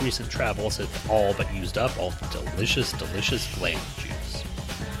 And his recent travels have all but used up all the delicious gland juice.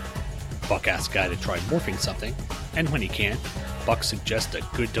 Buck asks Guy to try morphing something, and when he can't, Buck suggests a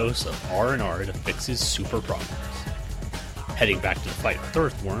good dose of R&R to fix his super problems. Heading back to the fight with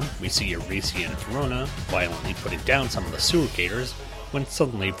Earthworm, we see Arisia and Verona violently putting down some of the sewer gators, when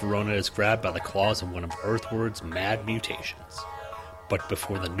suddenly Verona is grabbed by the claws of one of Earthworm's mad mutations. But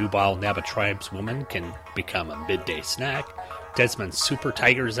before the nubile Naba tribeswoman can become a midday snack, Desmond super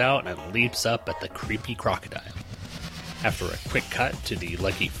tigers out and leaps up at the creepy crocodile. After a quick cut to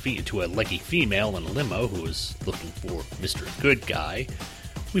a leggy female in a limo who is looking for Mr. Good Guy,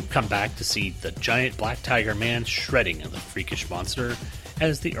 we come back to see the giant black tiger man shredding the freakish monster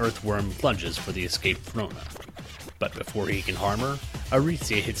as the earthworm lunges for the escaped Verona. But before he can harm her,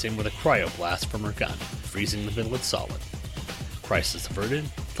 Aricia hits him with a cryoblast from her gun, freezing the villain solid. Crisis averted,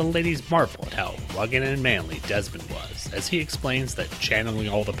 the ladies marvel at how rugged and manly Desmond was, as he explains that channeling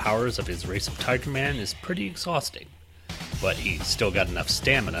all the powers of his race of Tiger Man is pretty exhausting. But he's still got enough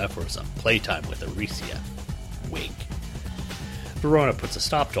stamina for some playtime with Aricia. Wink. Verona puts a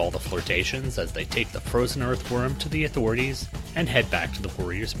stop to all the flirtations as they take the frozen earthworm to the authorities and head back to the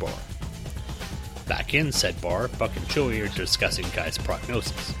Warriors Bar. Back in said bar, Buck and Joey are discussing Guy's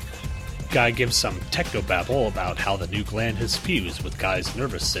prognosis. Guy gives some technobabble about how the new gland has fused with Guy's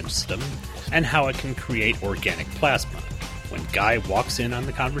nervous system and how it can create organic plasma, when Guy walks in on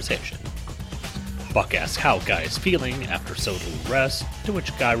the conversation. Buck asks how Guy is feeling after so little rest, to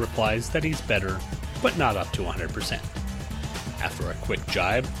which Guy replies that he's better, but not up to 100%. After a quick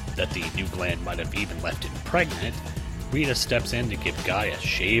jibe that the new gland might have even left him pregnant, Rita steps in to give Guy a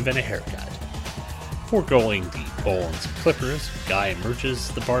shave and a haircut. Foregoing the bowls and clippers, Guy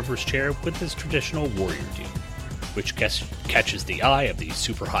emerges the barber's chair with his traditional warrior do, which catches the eye of the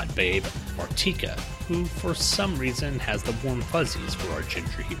super hot babe, Martika, who for some reason has the warm fuzzies for our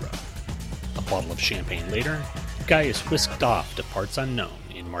ginger hero. A bottle of champagne later, Guy is whisked off to parts unknown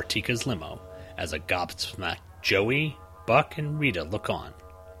in Martika's limo as a gobsmacked Joey, Buck, and Rita look on,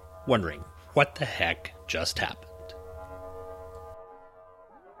 wondering what the heck just happened.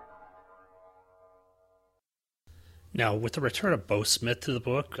 Now, with the return of Bo Smith to the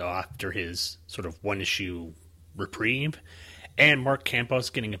book after his sort of one-issue reprieve, and Mark Campos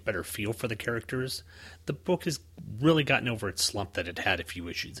getting a better feel for the characters, the book has really gotten over its slump that it had a few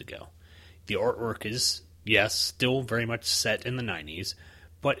issues ago. The artwork is, yes, still very much set in the 90s,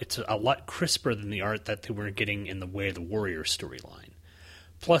 but it's a lot crisper than the art that they were getting in the Way of the Warrior storyline.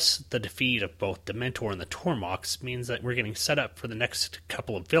 Plus, the defeat of both Dementor and the Tormox means that we're getting set up for the next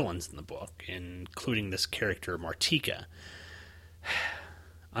couple of villains in the book, including this character Martika.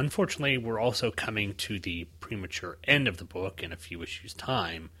 Unfortunately, we're also coming to the premature end of the book in a few issues'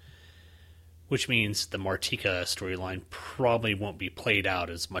 time, which means the Martika storyline probably won't be played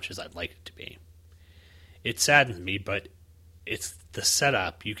out as much as I'd like it to be. It saddens me, but it's the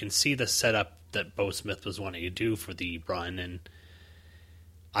setup. You can see the setup that Bo Smith was wanting to do for the run, and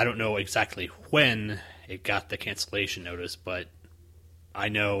I don't know exactly when it got the cancellation notice, but I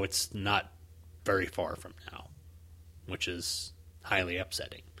know it's not very far from now, which is highly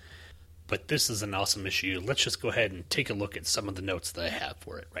upsetting. But this is an awesome issue. Let's just go ahead and take a look at some of the notes that I have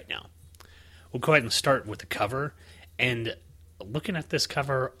for it right now. We'll go ahead and start with the cover, and looking at this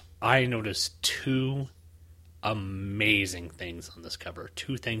cover, I noticed two amazing things on this cover.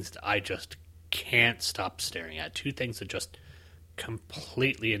 Two things that I just can't stop staring at. Two things that just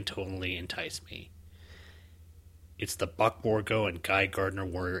completely and totally entice me. It's the Buck Borgo and Guy Gardner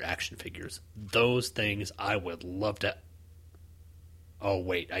Warrior action figures. Those things I would love to... Oh,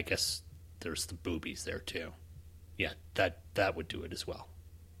 wait, I guess there's the boobies there, too. Yeah, that would do it as well.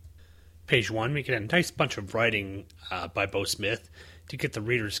 Page 1, we get a nice bunch of writing by Bo Smith to get the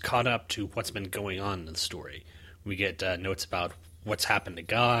readers caught up to what's been going on in the story. We get notes about what's happened to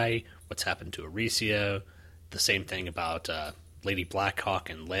Guy, what's happened to Aricia, the same thing about Lady Blackhawk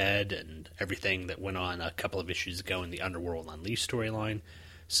and Lead, and everything that went on a couple of issues ago in the Underworld Unleashed storyline.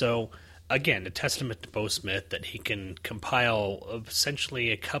 So, again, a testament to Bo Smith that he can compile essentially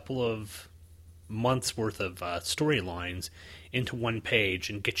a couple of months' worth of storylines into one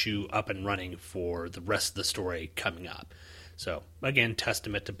page and get you up and running for the rest of the story coming up. So, again,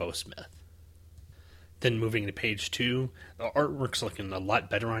 testament to Bo Smith. Then moving to page 2, the artwork's looking a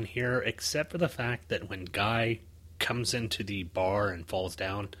lot better on here, except for the fact that when Guy comes into the bar and falls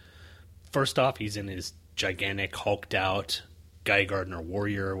down, first off, he's in his gigantic, hulked out Guy Gardner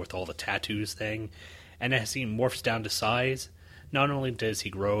Warrior with all the tattoos thing, and as he morphs down to size, not only does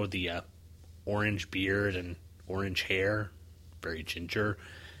he grow the orange beard and orange hair, very ginger,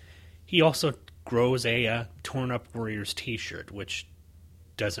 he also grows a torn up Warriors t-shirt, which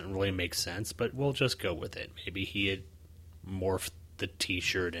doesn't really make sense, but we'll just go with it. Maybe he had morphed the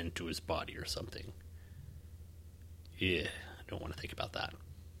t-shirt into his body or something. Yeah, I don't want to think about that.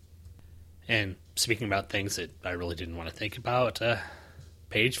 And speaking about things that I really didn't want to think about,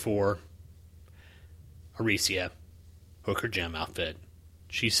 page 4, Aricia, Hooker Gem outfit.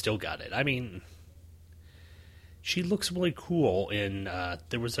 She's still got it. I mean, she looks really cool in,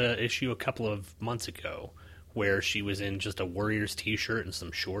 there was an issue a couple of months ago where she was in just a Warriors t-shirt and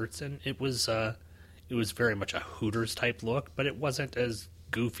some shorts, and it was very much a Hooters type look, but it wasn't as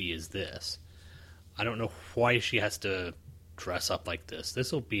goofy as this. I don't know why she has to dress up like this.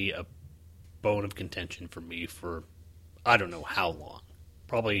 This will be a bone of contention for me for I don't know how long.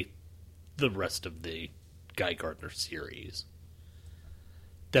 Probably the rest of the Guy Gardner series.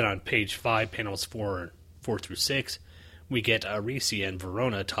 Then on page 5, panels 4 through 6, we get Arisia and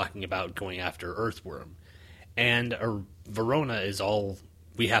Verona talking about going after Earthworm. And Verona is all,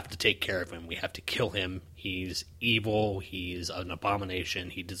 we have to take care of him. We have to kill him. He's evil. He's an abomination.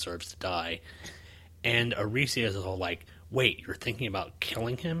 He deserves to die. And Arisia is all like, wait, you're thinking about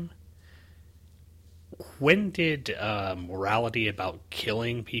killing him? When did morality about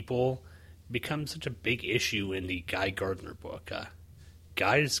killing people become such a big issue in the Guy Gardner book?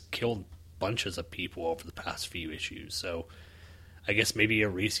 Guy's killed bunches of people over the past few issues, so I guess maybe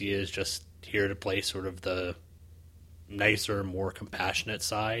Arisia is just here to play sort of the nicer, more compassionate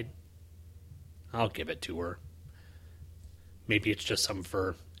side. I'll give it to her. Maybe it's just some of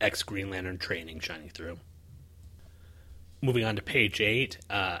her ex-Green Lantern training shining through. Moving on to page 8,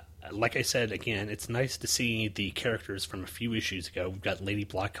 like I said, again, it's nice to see the characters from a few issues ago. We've got Lady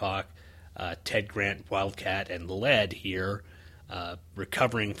Blackhawk, Ted Grant, Wildcat, and Led here,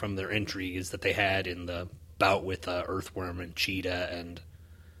 recovering from their injuries that they had in the bout with Earthworm and Cheetah and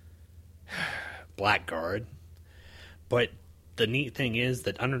Blackguard. But the neat thing is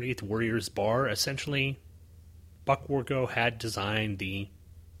that underneath Warrior's Bar, essentially, Buck Wargo had designed the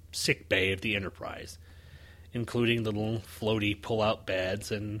sick bay of the Enterprise, including the little floaty pull-out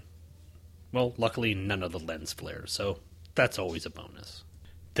beds and, well, luckily none of the lens flares, so that's always a bonus.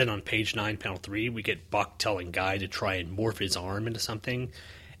 Then on page 9, panel 3, we get Buck telling Guy to try and morph his arm into something,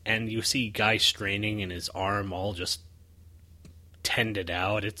 and you see Guy straining and his arm all just tended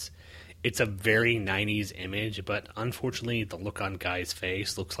out. It's a very 90s image, but unfortunately the look on Guy's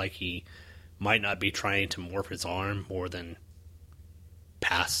face looks like he might not be trying to morph his arm more than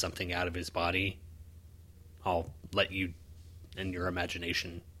pass something out of his body. I'll let you, in your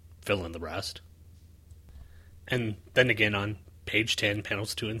imagination, fill in the rest. And then again on page 10,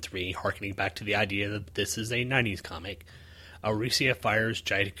 panels 2 and 3, harkening back to the idea that this is a 90s comic, Arisia fires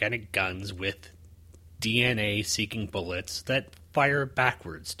gigantic guns with DNA-seeking bullets that fire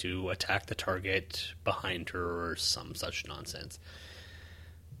backwards to attack the target behind her or some such nonsense.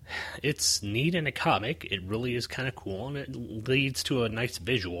 It's neat in a comic. It really is kind of cool, and it leads to a nice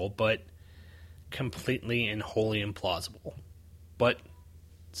visual, but completely and wholly implausible. But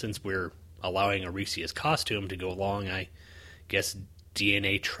since we're allowing Arisia's costume to go along, I guess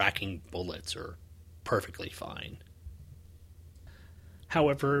DNA tracking bullets are perfectly fine.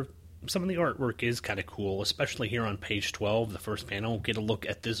 However, some of the artwork is kind of cool, especially here on page 12, the first panel. Get a look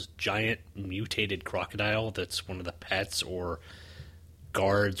at this giant mutated crocodile that's one of the pets or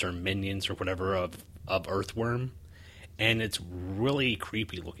guards or minions or whatever of Earthworm, and it's really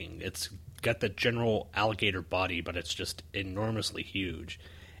creepy looking. It's got the general alligator body, but it's just enormously huge.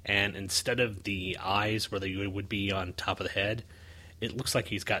 And instead of the eyes where they would be on top of the head, it looks like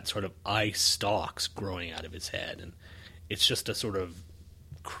he's got sort of eye stalks growing out of his head. And it's just a sort of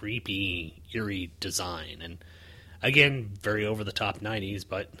creepy, eerie design. And again, very over-the-top 90s,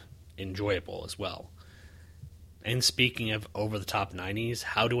 but enjoyable as well. And speaking of over-the-top 90s,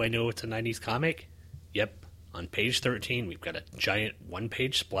 how do I know it's a 90s comic? Yep, on page 13, we've got a giant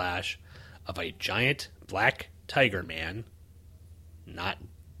one-page splash of a giant black tiger man, not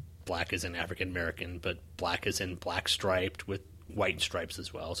black as in African American, but black as in black striped with white stripes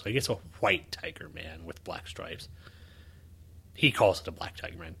as well. So I guess a white tiger man with black stripes. He calls it a black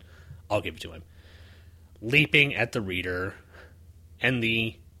tiger man. I'll give it to him. Leaping at the reader, and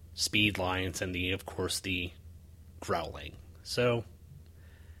the speed lines, and of course, the growling. So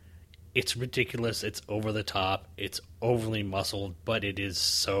it's ridiculous, it's over the top, it's overly muscled, but it is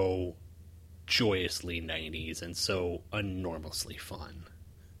so joyously 90s and so enormously fun.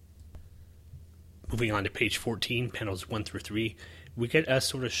 Moving on to page 14, panels 1 through 3, we get a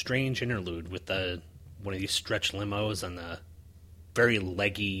sort of strange interlude with one of these stretch limos and the very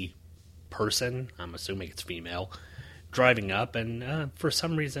leggy person, I'm assuming it's female, driving up, and for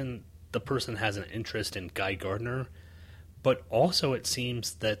some reason the person has an interest in Guy Gardner, but also it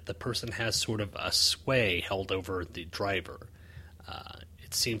seems that the person has sort of a sway held over the driver.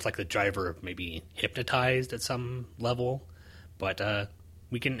 It seems like the driver may be hypnotized at some level, but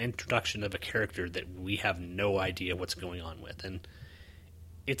we get an introduction of a character that we have no idea what's going on with, and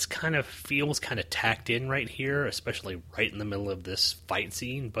it's feels kind of tacked in right here, especially right in the middle of this fight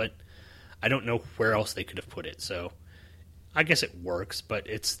scene, but I don't know where else they could have put it, so I guess it works, but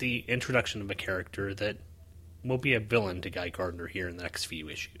it's the introduction of a character that will be a villain to Guy Gardner here in the next few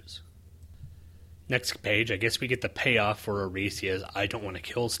issues. Next page, I guess we get the payoff for Aricia's I don't want to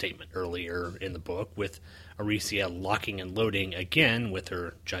kill statement earlier in the book, with Aricia locking and loading again with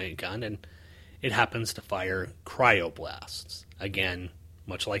her giant gun, and it happens to fire cryoblasts. Again,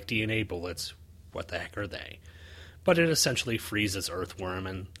 much like DNA bullets, what the heck are they? But it essentially freezes Earthworm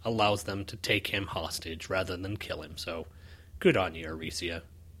and allows them to take him hostage rather than kill him, so good on you, Aricia.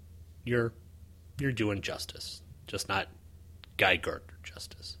 You're doing justice, just not Guy Gardner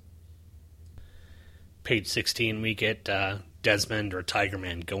justice. Page 16, we get Desmond or Tiger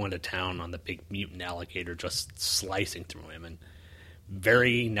Man going to town on the big mutant alligator, just slicing through him. And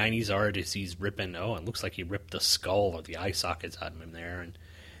very 90s art as he's ripping, it looks like he ripped the skull or the eye sockets out of him there. And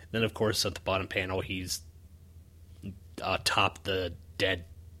then, of course, at the bottom panel, he's atop the dead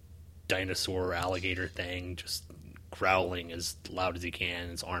dinosaur alligator thing, just growling as loud as he can,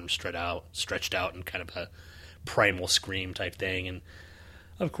 his arms stretched out in kind of a primal scream type thing. And,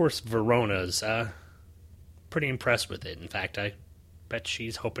 of course, Verona's pretty impressed with it. In fact, I bet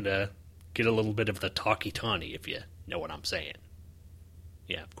she's hoping to get a little bit of the talkie-tawny, if you know what I'm saying.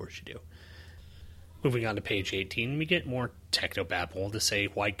 Yeah, of course you do. Moving on to page 18, we get more technobabble to say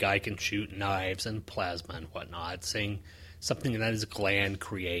why Guy can shoot knives and plasma and whatnot, saying something that his gland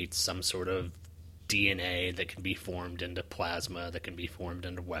creates some sort of DNA that can be formed into plasma, that can be formed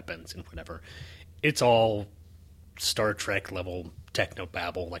into weapons and whatever. It's all Star Trek level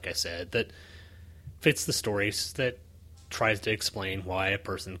technobabble, like I said, that fits the stories, that tries to explain why a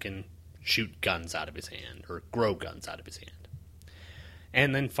person can shoot guns out of his hand, or grow guns out of his hand.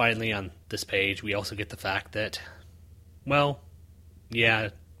 And then finally on this page, we also get the fact that, well, yeah,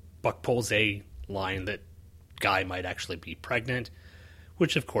 Buck pulls a line that Guy might actually be pregnant,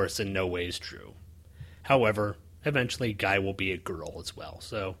 which of course in no way is true. However, eventually Guy will be a girl as well,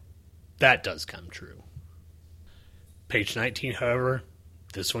 so that does come true. Page 19, however,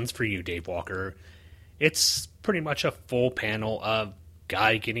 this one's for you, Dave Walker. It's pretty much a full panel of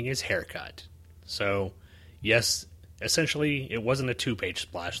Guy getting his hair cut. So, yes, essentially it wasn't a 2-page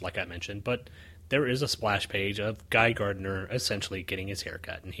splash like I mentioned, but there is a splash page of Guy Gardner essentially getting his hair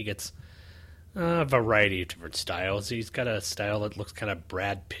cut. And he gets a variety of different styles. He's got a style that looks kind of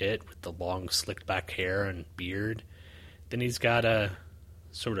Brad Pitt with the long slicked back hair and beard. Then he's got a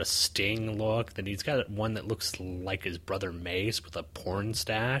sort of Sting look. Then he's got one that looks like his brother Mace with a porn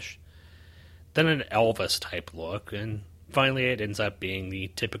stash. Then an Elvis type look, and finally it ends up being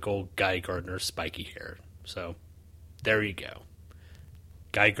the typical Guy Gardner spiky hair. So, there you go.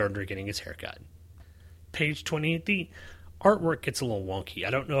 Guy Gardner getting his haircut. Page 20, the artwork gets a little wonky. I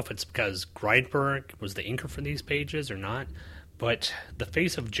don't know if it's because Grindberg was the inker for these pages or not, but the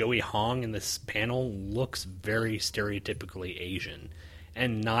face of Joey Hong in this panel looks very stereotypically Asian,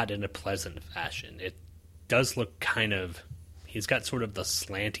 and not in a pleasant fashion. It does look kind of... He's got sort of the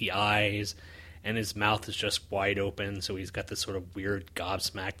slanty eyes, and his mouth is just wide open, so he's got this sort of weird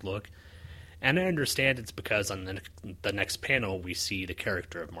gobsmacked look. And I understand it's because on the next panel we see the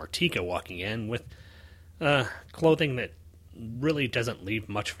character of Martika walking in with clothing that really doesn't leave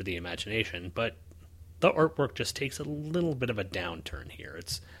much for the imagination, but the artwork just takes a little bit of a downturn here.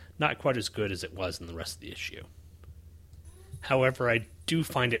 It's not quite as good as it was in the rest of the issue. However, I do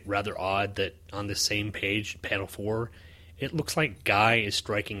find it rather odd that on the same page, panel 4, it looks like Guy is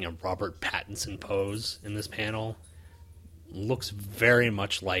striking a Robert Pattinson pose in this panel. Looks very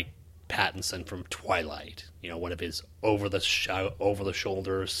much like Pattinson from Twilight. You know, one of his over the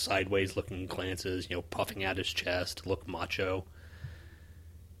shoulder, sideways looking glances, puffing out his chest to look macho.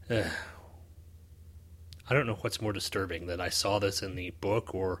 I don't know what's more disturbing, that I saw this in the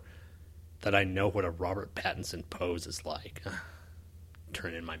book or that I know what a Robert Pattinson pose is like.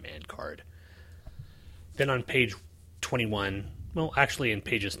 Turn in my man card. Then on page 21, well, actually in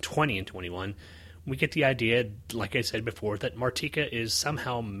pages 20 and 21, we get the idea, like I said before, that Martika is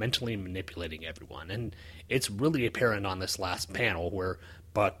somehow mentally manipulating everyone. And it's really apparent on this last panel where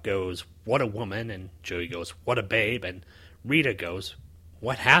Buck goes, "What a woman," and Joey goes, "What a babe," and Rita goes,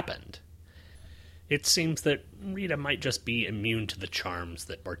 "What happened?" It seems that Rita might just be immune to the charms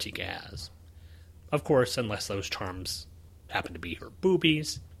that Martika has. Of course, unless those charms happen to be her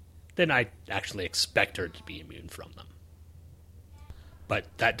boobies, then I actually expect her to be immune from them. But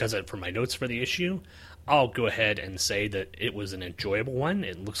that does it for my notes for the issue. I'll go ahead and say that it was an enjoyable one.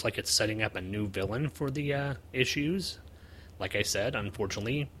 It looks like it's setting up a new villain for the issues. Like I said,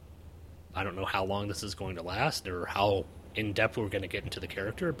 unfortunately, I don't know how long this is going to last or how in-depth we're going to get into the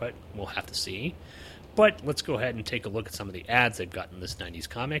character, but we'll have to see. But let's go ahead and take a look at some of the ads they've got in this 90s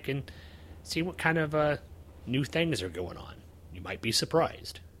comic and see what kind of new things are going on. You might be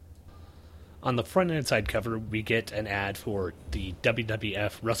surprised. On the front and inside cover, we get an ad for the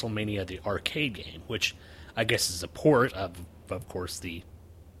WWF WrestleMania the arcade game, which I guess is a port of course, the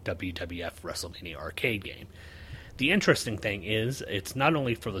WWF WrestleMania arcade game. The interesting thing is, it's not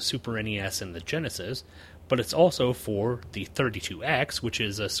only for the Super NES and the Genesis, but it's also for the 32X, which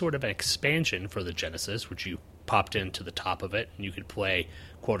is a sort of an expansion for the Genesis, which you popped into the top of it, and you could play,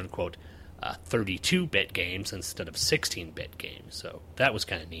 quote-unquote, 32-bit games instead of 16-bit games. So that was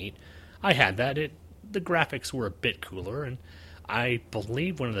kind of neat. I had that. The graphics were a bit cooler, and I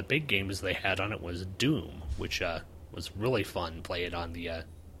believe one of the big games they had on it was Doom, which was really fun to play it on the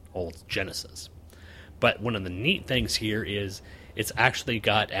old Genesis. But one of the neat things here is it's actually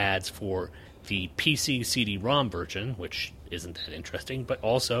got ads for the PC CD-ROM version, which isn't that interesting, but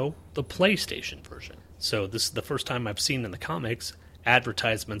also the PlayStation version. So this is the first time I've seen in the comics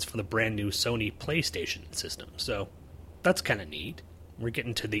advertisements for the brand new Sony PlayStation system. So that's kind of neat. We're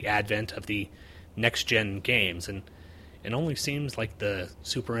getting to the advent of the next-gen games, and it only seems like the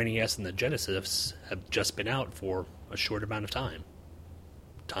Super NES and the Genesis have just been out for a short amount of time.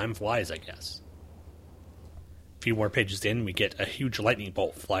 Time flies, I guess. A few more pages in, we get a huge lightning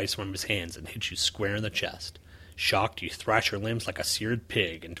bolt flies from his hands and hits you square in the chest. Shocked, you thrash your limbs like a seared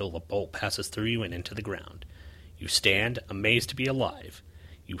pig until the bolt passes through you and into the ground. You stand, amazed to be alive.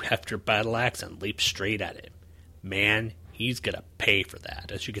 You heft your battle axe and leap straight at it. Man, he's gonna pay for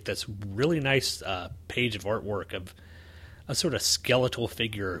that, as you get this really nice page of artwork of a sort of skeletal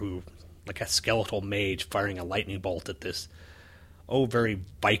figure who, like a skeletal mage, firing a lightning bolt at this, very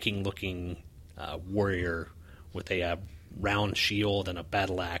Viking-looking warrior with a round shield and a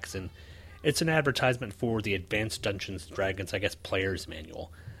battle axe, and it's an advertisement for the Advanced Dungeons & Dragons, I guess, player's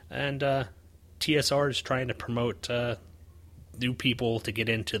manual. And TSR is trying to promote new people to get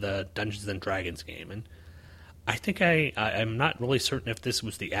into the Dungeons & Dragons game, and I think I'm not really certain if this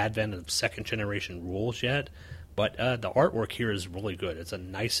was the advent of second-generation rules yet, but the artwork here is really good. It's a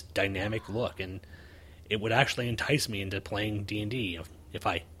nice, dynamic look, and it would actually entice me into playing D&D if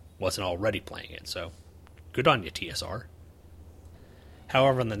I wasn't already playing it, so good on you, TSR.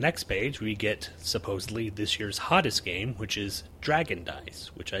 However, on the next page, we get, supposedly, this year's hottest game, which is Dragon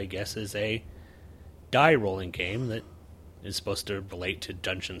Dice, which I guess is a die-rolling game that is supposed to relate to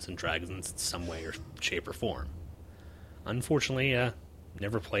Dungeons & Dragons in some way or shape or form. Unfortunately,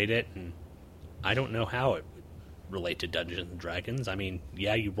 never played it, and I don't know how it would relate to Dungeons & Dragons. I mean,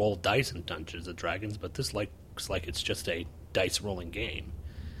 yeah, you roll dice in Dungeons & Dragons, but this looks like it's just a dice-rolling game.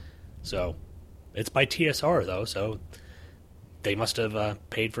 So, it's by TSR, though, so they must have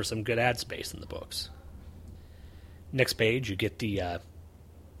paid for some good ad space in the books. Next page, you get the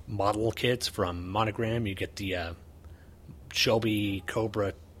model kits from Monogram. You get the Shelby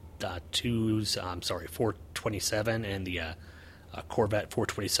Cobra 427 and the Corvette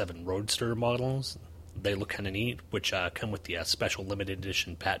 427 Roadster models. They look kind of neat, which come with the special limited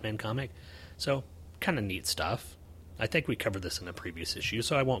edition Batman comic. So, kind of neat stuff. I think we covered this in a previous issue,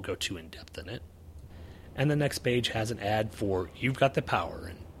 so I won't go too in-depth in it. And the next page has an ad for You've Got the Power.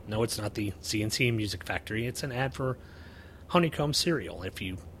 And no, it's not the CNC Music Factory. It's an ad for Honeycomb cereal. If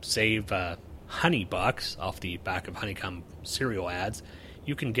you save Honey Bucks off the back of Honeycomb cereal ads,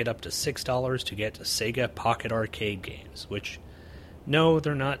 you can get up to $6 to get Sega Pocket Arcade games, which, no,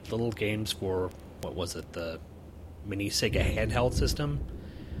 they're not little games for, the mini Sega handheld system.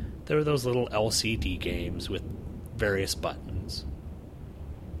 They're those little LCD games with various buttons.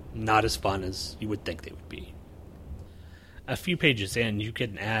 Not as fun as you would think they would be. A few pages in, you get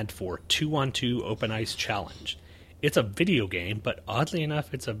an ad for 2-on-2 Open Ice Challenge. It's a video game, but oddly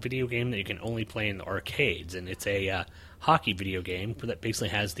enough, it's a video game that you can only play in the arcades, and it's a hockey video game that basically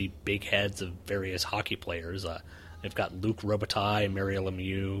has the big heads of various hockey players. They've got Luc Robitaille, Mario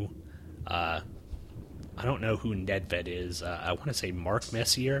Lemieux. I don't know who Nedved is. I want to say Marc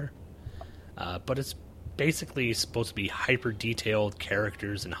Messier, but it's basically supposed to be hyper-detailed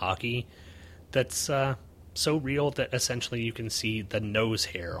characters in hockey that's so real that essentially you can see the nose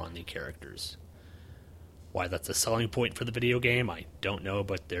hair on the characters. Why that's a selling point for the video game, I don't know,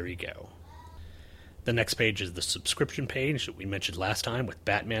 but there you go. The next page is the subscription page that we mentioned last time with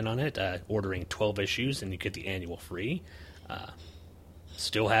Batman on it, ordering 12 issues and you get the annual free.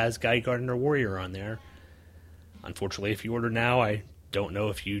 Still has Guy Gardner Warrior on there. Unfortunately, if you order now, I don't know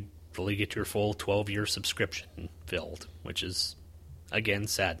if you fully get your full 12-year subscription filled, which is, again,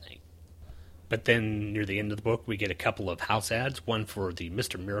 saddening. But then, near the end of the book, we get a couple of house ads, one for the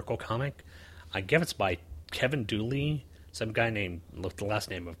Mr. Miracle comic. I guess it's by Kevin Dooley, some guy named, the last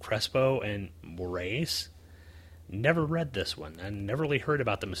name of Crespo, and Moraes. never read this one and never really heard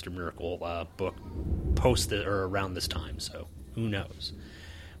about the Mr. Miracle book around this time, so who knows.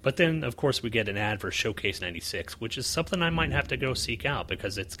 But then, of course, we get an ad for Showcase 96, which is something I might have to go seek out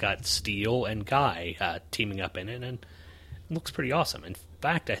because it's got Steel and Guy teaming up in it, and it looks pretty awesome. In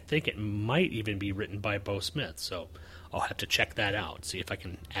fact, I think it might even be written by Bo Smith, so I'll have to check that out, see if I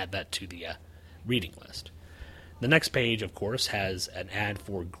can add that to the reading list. The next page, of course, has an ad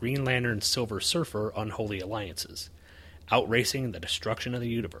for Green Lantern Silver Surfer Unholy Alliances, outracing the destruction of the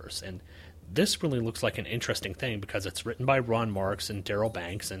universe, and this really looks like an interesting thing because it's written by Ron Marks and Darryl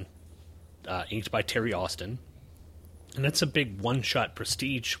Banks and inked by Terry Austin. And it's a big one-shot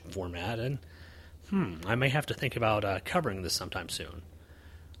prestige format, and I may have to think about covering this sometime soon.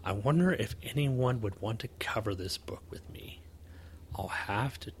 I wonder if anyone would want to cover this book with me. I'll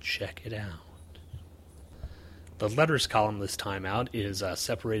have to check it out. The letters column this time out is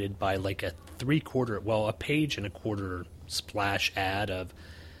separated by like a page and a quarter splash ad of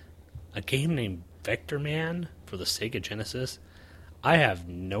a game named Vector Man for the Sega Genesis. I have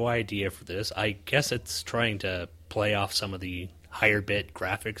no idea for this. I guess it's trying to play off some of the higher bit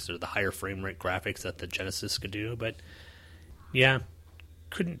graphics or the higher frame rate graphics that the Genesis could do, but yeah,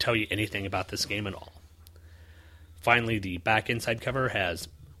 couldn't tell you anything about this game at all. Finally, the back inside cover has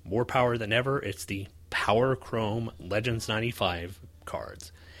more power than ever. It's the Power Chrome Legends 95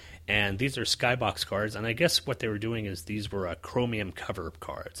 cards. And these are Skybox cards, and I guess what they were doing is these were chromium cover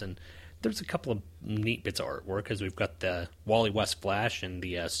cards. And there's a couple of neat bits of artwork, as we've got the Wally West Flash and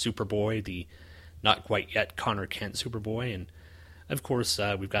the Superboy, the not quite yet Connor Kent Superboy, and of course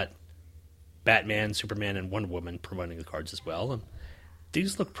we've got Batman, Superman, and Wonder Woman promoting the cards as well. And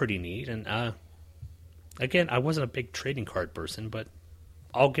these look pretty neat, and again, I wasn't a big trading card person, but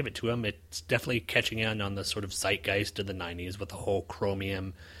I'll give it to them. It's definitely catching on the sort of zeitgeist of the 90s with the whole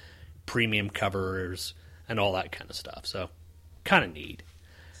chromium, premium covers, and all that kind of stuff. So, kind of neat.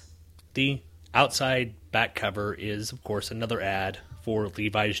 The outside back cover is, of course, another ad for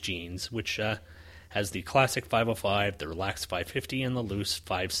Levi's jeans, which has the classic 505, the relaxed 550, and the loose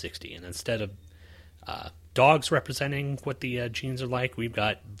 560. And instead of dogs representing what the jeans are like, we've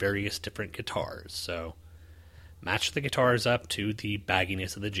got various different guitars. So, match the guitars up to the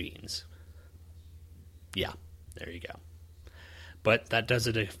bagginess of the jeans. Yeah, there you go. But that does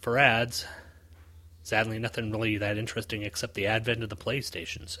it for ads. Sadly, nothing really that interesting except the advent of the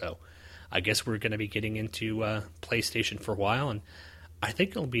PlayStation. So I guess we're going to be getting into PlayStation for a while, and I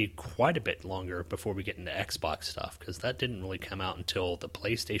think it'll be quite a bit longer before we get into Xbox stuff, because that didn't really come out until the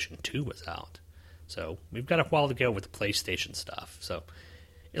PlayStation 2 was out. So we've got a while to go with the PlayStation stuff. So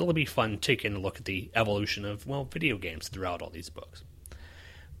it'll be fun taking a look at the evolution of, video games throughout all these books.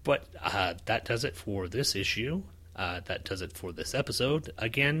 But that does it for this issue. That does it for this episode.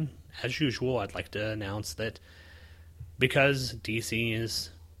 Again, as usual, I'd like to announce that because DC is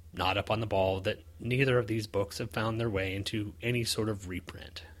not up on the ball, that neither of these books have found their way into any sort of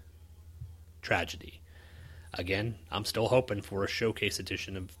reprint. Tragedy. Again, I'm still hoping for a showcase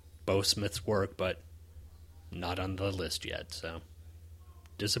edition of Bo Smith's work, but not on the list yet, so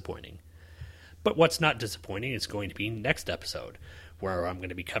disappointing. But what's not disappointing is going to be next episode, where I'm going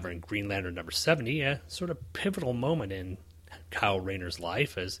to be covering Green Lantern number 70, a sort of pivotal moment in Kyle Rayner's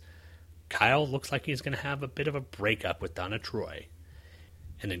life, as Kyle looks like he's going to have a bit of a breakup with Donna Troy.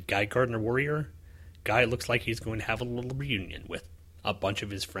 And in Guy Gardner Warrior, Guy looks like he's going to have a little reunion with a bunch of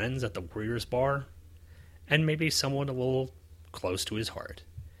his friends at the Warriors Bar, and maybe someone a little close to his heart.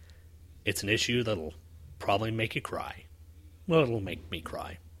 It's an issue that'll probably make you cry. Well, it'll make me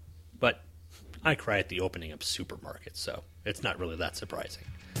cry. But I cry at the opening of supermarkets, so it's not really that surprising.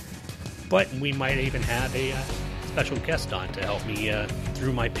 But we might even have a special guest on to help me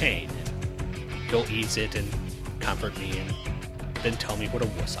through my pain. He'll ease it and comfort me and then tell me what a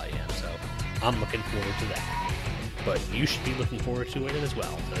wuss I am, so I'm looking forward to that. But you should be looking forward to it as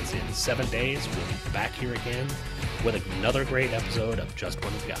well, because in 7 days we'll be back here again with another great episode of Just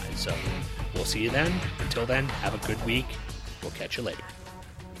One of the Guys. So we'll see you then. Until then, have a good week. We'll catch you later.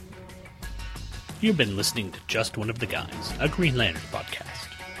 You've been listening to Just One of the Guys, a Green Lantern podcast,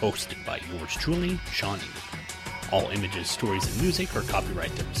 hosted by yours truly, Sean Lee. All images, stories, and music are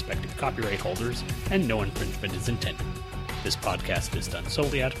copyright their respective copyright holders, and no infringement is intended. This podcast is done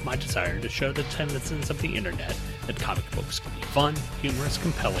solely out of my desire to show the denizens of the internet that comic books can be fun, humorous,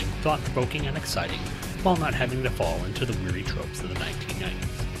 compelling, thought-provoking, and exciting, while not having to fall into the weary tropes of the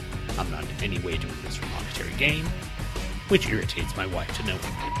 1990s. I'm not in any way doing this for monetary gain, which irritates my wife to no end.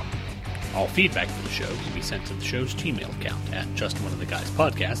 All feedback for the show can be sent to the show's Gmail account at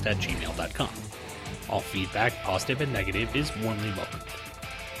justoneoftheguyspodcast@gmail.com. All feedback, positive and negative, is warmly welcomed.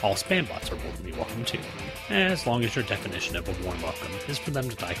 All spam bots are more than welcome too, as long as your definition of a warm welcome is for them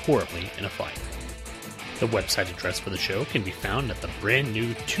to die horribly in a fire. The website address for the show can be found at the brand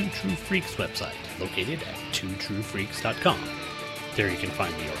new Two True Freaks website, located at twotruefreaks.com. There you can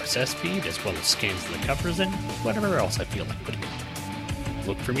find the RSS feed, as well as scans of the covers and whatever else I feel like putting on.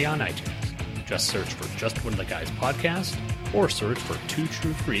 Look for me on iTunes. Just search for Just One of the Guys podcast, or search for Two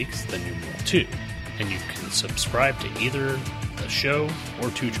True Freaks, the numeral 2, and you can subscribe to either the show or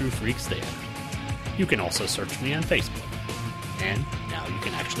Two True Freaks there. You can also search me on Facebook, and now you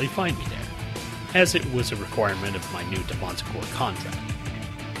can actually find me there, as it was a requirement of my new Devon's Core contract.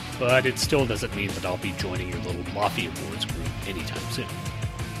 But it still doesn't mean that I'll be joining your little Lofty Awards group anytime soon.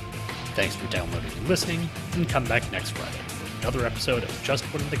 Thanks for downloading and listening, and come back next Friday for another episode of Just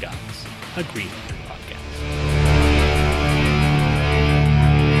One of the Guys, a Green Lantern podcast.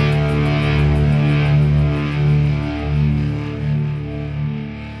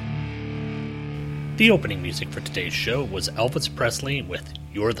 The opening music for today's show was Elvis Presley with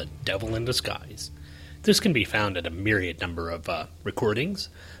You're the Devil in Disguise. This can be found at a myriad number of recordings,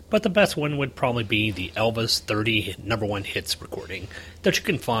 but the best one would probably be the Elvis 30 number one hits recording that you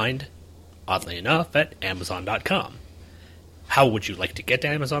can find, oddly enough, at Amazon.com. How would you like to get to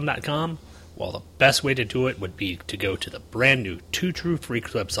Amazon.com? Well, the best way to do it would be to go to the brand new Two True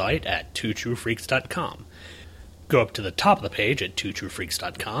Freaks website at twotruefreaks.com. Go up to the top of the page at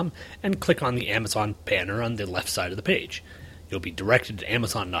twotruefreaks.com and click on the Amazon banner on the left side of the page. You'll be directed to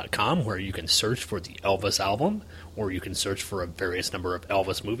Amazon.com, where you can search for the Elvis album, or you can search for a various number of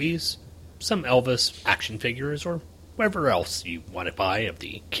Elvis movies, some Elvis action figures, or whatever else you want to buy of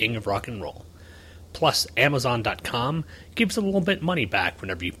the King of Rock and Roll. Plus, Amazon.com gives a little bit money back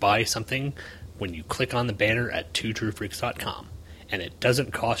whenever you buy something when you click on the banner at twotruefreaks.com, and it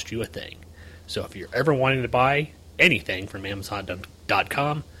doesn't cost you a thing. So if you're ever wanting to buy anything from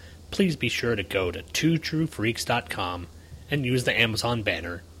Amazon.com, please be sure to go to twotruefreaks.com and use the Amazon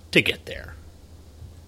banner to get there.